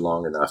I live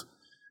long enough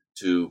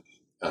to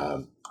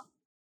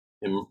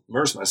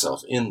immerse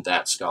myself in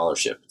that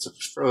scholarship. It's a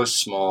very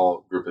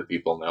small group of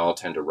people, and they all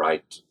tend to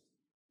write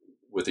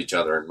with each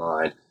other in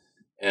mind.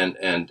 and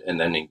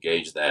then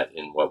engage that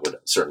in what would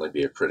certainly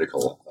be a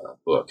critical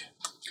book.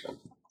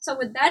 So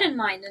with that in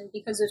mind, and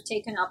because we've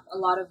taken up a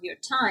lot of your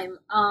time,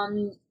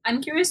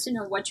 I'm curious to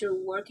know what you're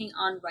working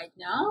on right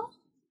now.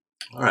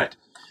 All right.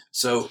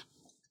 So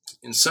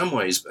in some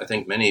ways, I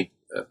think many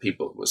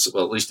people,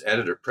 well, at least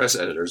press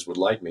editors, would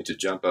like me to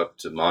jump up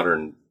to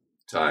modern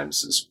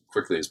times as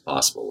quickly as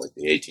possible, like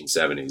the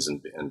 1870s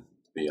and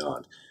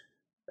beyond.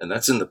 And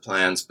that's in the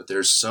plans, but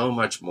there's so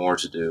much more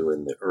to do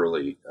in the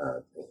early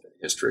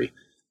history,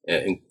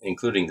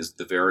 including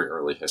the very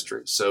early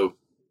history. So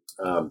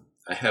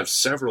I have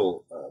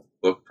several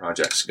book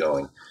projects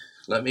going.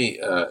 Let me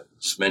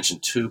just mention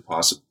two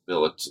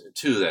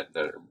that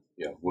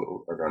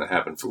are going to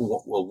happen.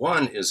 Well,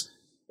 one is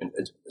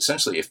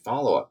essentially a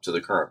follow-up to the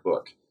current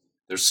book.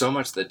 There's so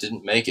much that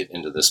didn't make it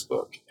into this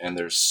book, and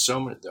there's so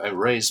many. I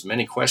raised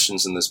many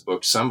questions in this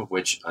book, some of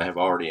which I have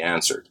already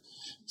answered,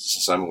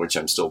 some of which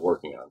I'm still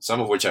working on, some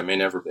of which I may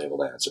never be able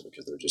to answer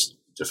because they're just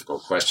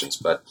difficult questions.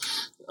 But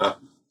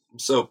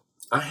so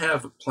I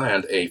have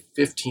planned a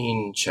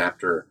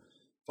 15-chapter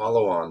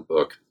follow-on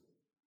book,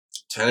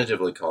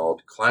 tentatively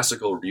called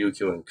Classical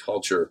Ryukyuan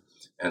Culture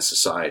and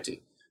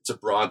Society. It's a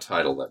broad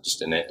title that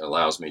just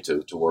allows me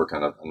to work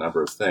on a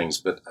number of things.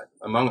 But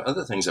among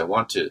other things, I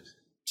want to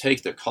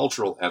take the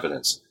cultural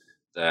evidence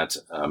that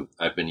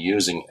I've been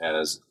using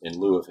in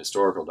lieu of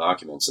historical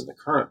documents in the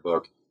current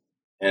book,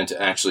 and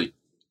to actually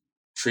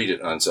treat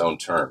it on its own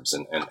terms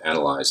and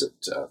analyze it.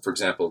 For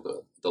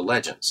example, the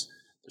legends.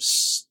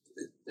 It's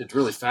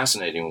really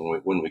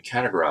fascinating when we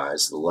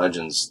categorize the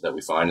legends that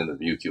we find in the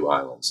Ryukyu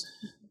Islands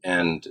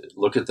and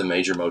look at the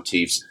major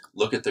motifs,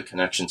 look at the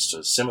connections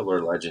to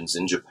similar legends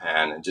in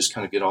Japan, and just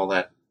kind of get all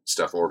that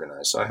stuff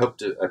organized. So I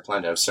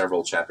plan to have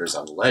several chapters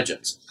on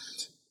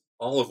legends,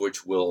 all of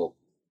which will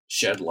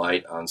shed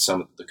light on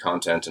some of the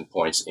content and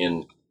points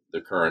in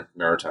the current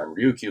Maritime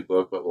Ryukyu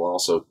book, but will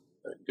also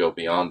go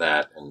beyond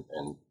that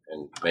and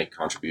make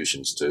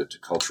contributions to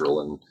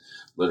cultural and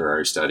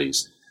literary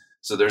studies.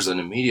 So there's an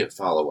immediate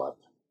follow-up.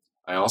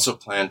 I also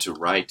plan to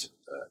write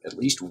at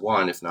least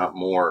one, if not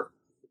more,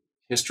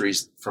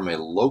 histories from a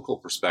local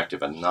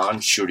perspective, a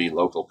non-Shuri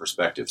local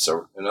perspective.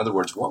 So in other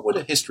words, what would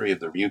a history of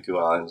the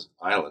Ryukyu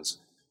Islands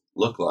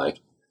look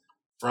like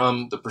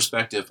from the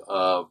perspective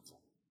of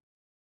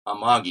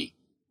Amagi,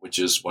 which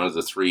is one of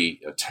the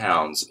three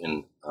towns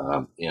in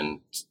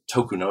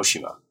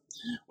Tokunoshima.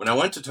 When I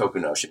went to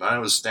Tokunoshima, I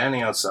was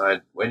standing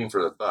outside waiting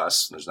for the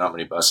bus. There's not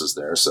many buses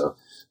there, so I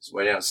was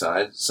waiting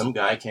outside. Some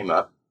guy came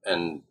up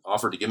and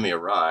offered to give me a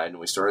ride, and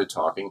we started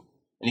talking.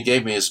 And he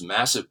gave me this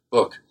massive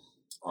book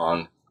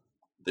on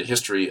the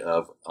history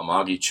of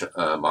Amagi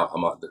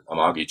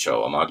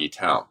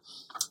town.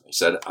 He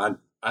said, I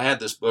had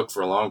this book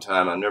for a long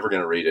time. I'm never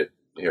going to read it.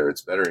 Here,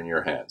 it's better in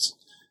your hands.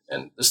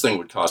 And this thing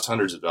would cost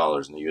hundreds of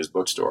dollars in the used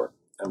bookstore.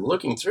 I'm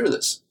looking through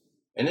this,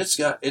 and it's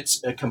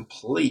a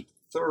complete,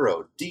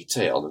 thorough,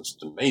 detailed, and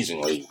just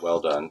amazingly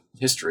well done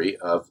history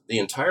of the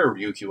entire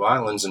Ryukyu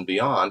Islands and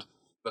beyond,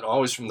 but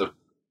always from the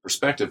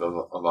perspective of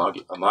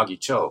Amagi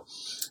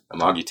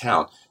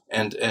town.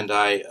 And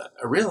I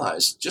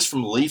realized just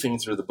from leafing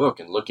through the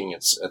book and looking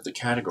at the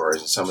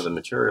categories and some of the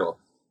material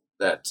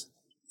that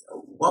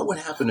what would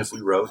happen if we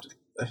wrote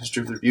a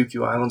history of the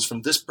Ryukyu Islands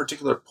from this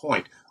particular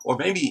point, or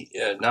maybe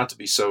not to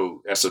be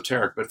so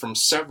esoteric, but from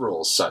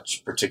several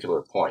such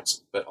particular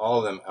points, but all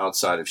of them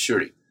outside of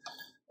Shuri.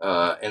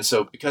 And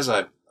so because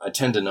I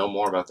tend to know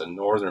more about the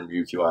northern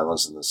Ryukyu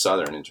Islands than the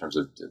southern in terms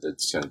of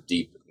its kind of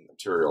deep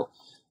material,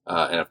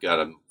 and I've got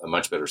a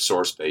much better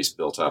source base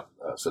built up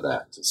for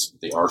that.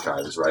 The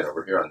archive is right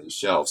over here on these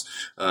shelves.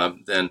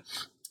 Then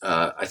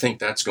I think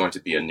that's going to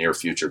be a near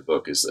future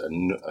book, is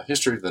a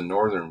history of the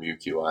northern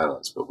Ryukyu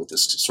Islands, but with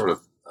this sort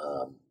of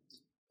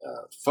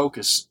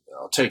focus.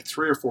 I'll take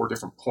 3 or 4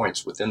 different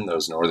points within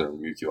those northern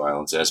Ryukyu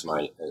Islands as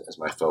my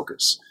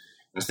focus.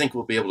 And I think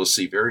we'll be able to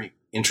see very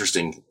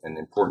interesting and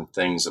important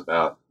things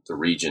about the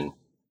region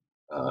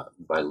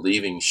by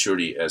leaving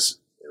Shuri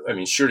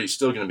Shuri's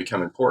still going to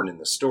become important in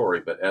the story,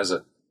 but as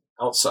an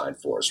outside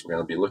force, we're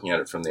going to be looking at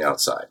it from the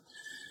outside.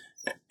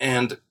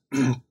 And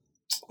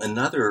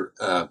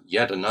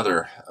yet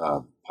another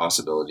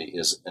possibility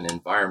is an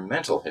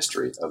environmental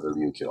history of the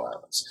Ryukyu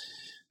Islands.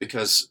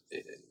 Because,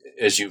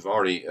 as you've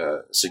already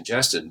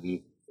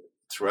suggested,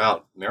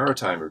 throughout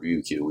maritime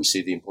Ryukyu, we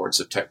see the importance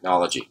of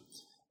technology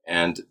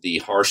and the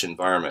harsh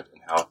environment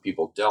and how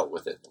people dealt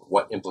with it, and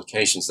what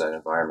implications that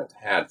environment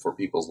had for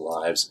people's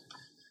lives.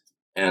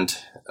 And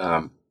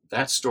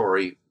that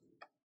story,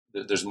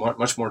 there's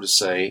much more to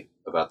say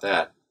about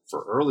that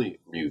for early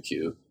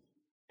Ryukyu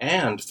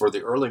and for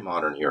the early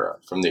modern era,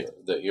 from the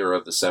era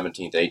of the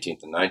 17th,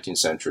 18th, and 19th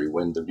century,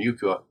 when the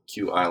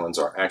Ryukyu Islands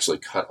are actually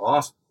cut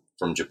off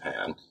from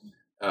Japan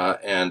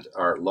and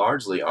are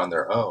largely on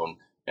their own.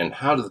 And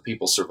how do the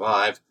people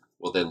survive?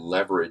 Well, they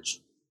leverage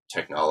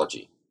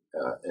technology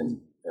and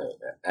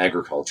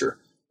agriculture,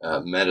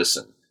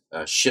 medicine,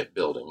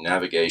 shipbuilding,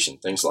 navigation,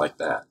 things like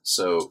that.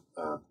 So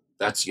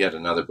that's yet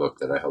another book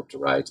that I hope to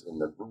write in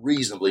the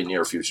reasonably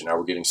near future. Now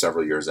we're getting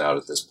several years out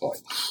at this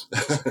point.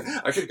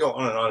 I could go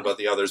on and on about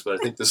the others, but I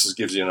think this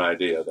gives you an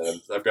idea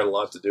that I've got a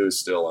lot to do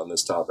still on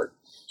this topic.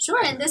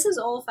 Sure, and this is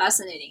all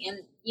fascinating.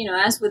 And,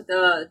 as with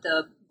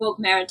the book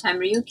Maritime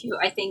Ryukyu,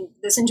 I think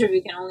this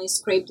interview can only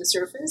scrape the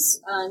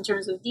surface in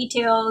terms of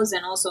details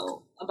and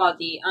also about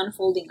the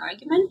unfolding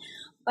argument.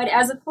 But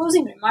as a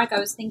closing remark, I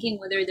was thinking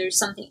whether there's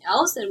something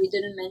else that we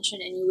didn't mention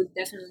and you would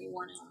definitely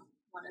want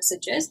to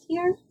suggest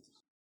here.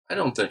 I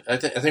don't think. I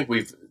think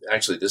we've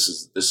actually. This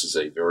is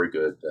a very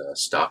good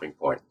stopping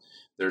point.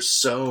 There's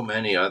so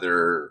many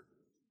other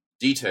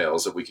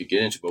details that we could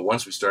get into, but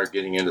once we start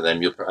getting into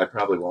them, I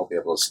probably won't be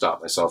able to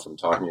stop myself from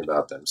talking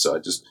about them. So I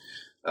just.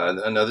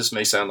 I know this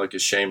may sound like a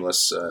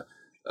shameless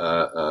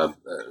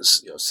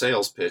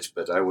sales pitch,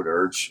 but I would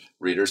urge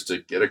readers to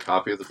get a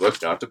copy of the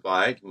book, not to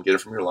buy it, and get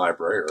it from your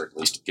library, or at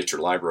least get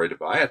your library to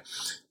buy it,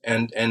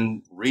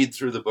 and read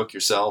through the book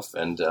yourself,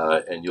 and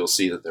you'll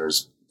see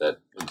that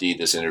indeed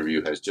this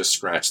interview has just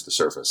scratched the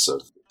surface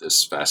of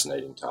this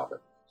fascinating topic.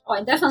 Oh,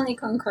 I definitely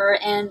concur,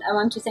 and I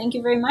want to thank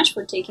you very much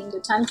for taking the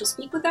time to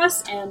speak with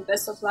us, and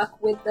best of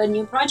luck with the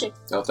new project.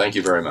 No, thank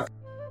you very much.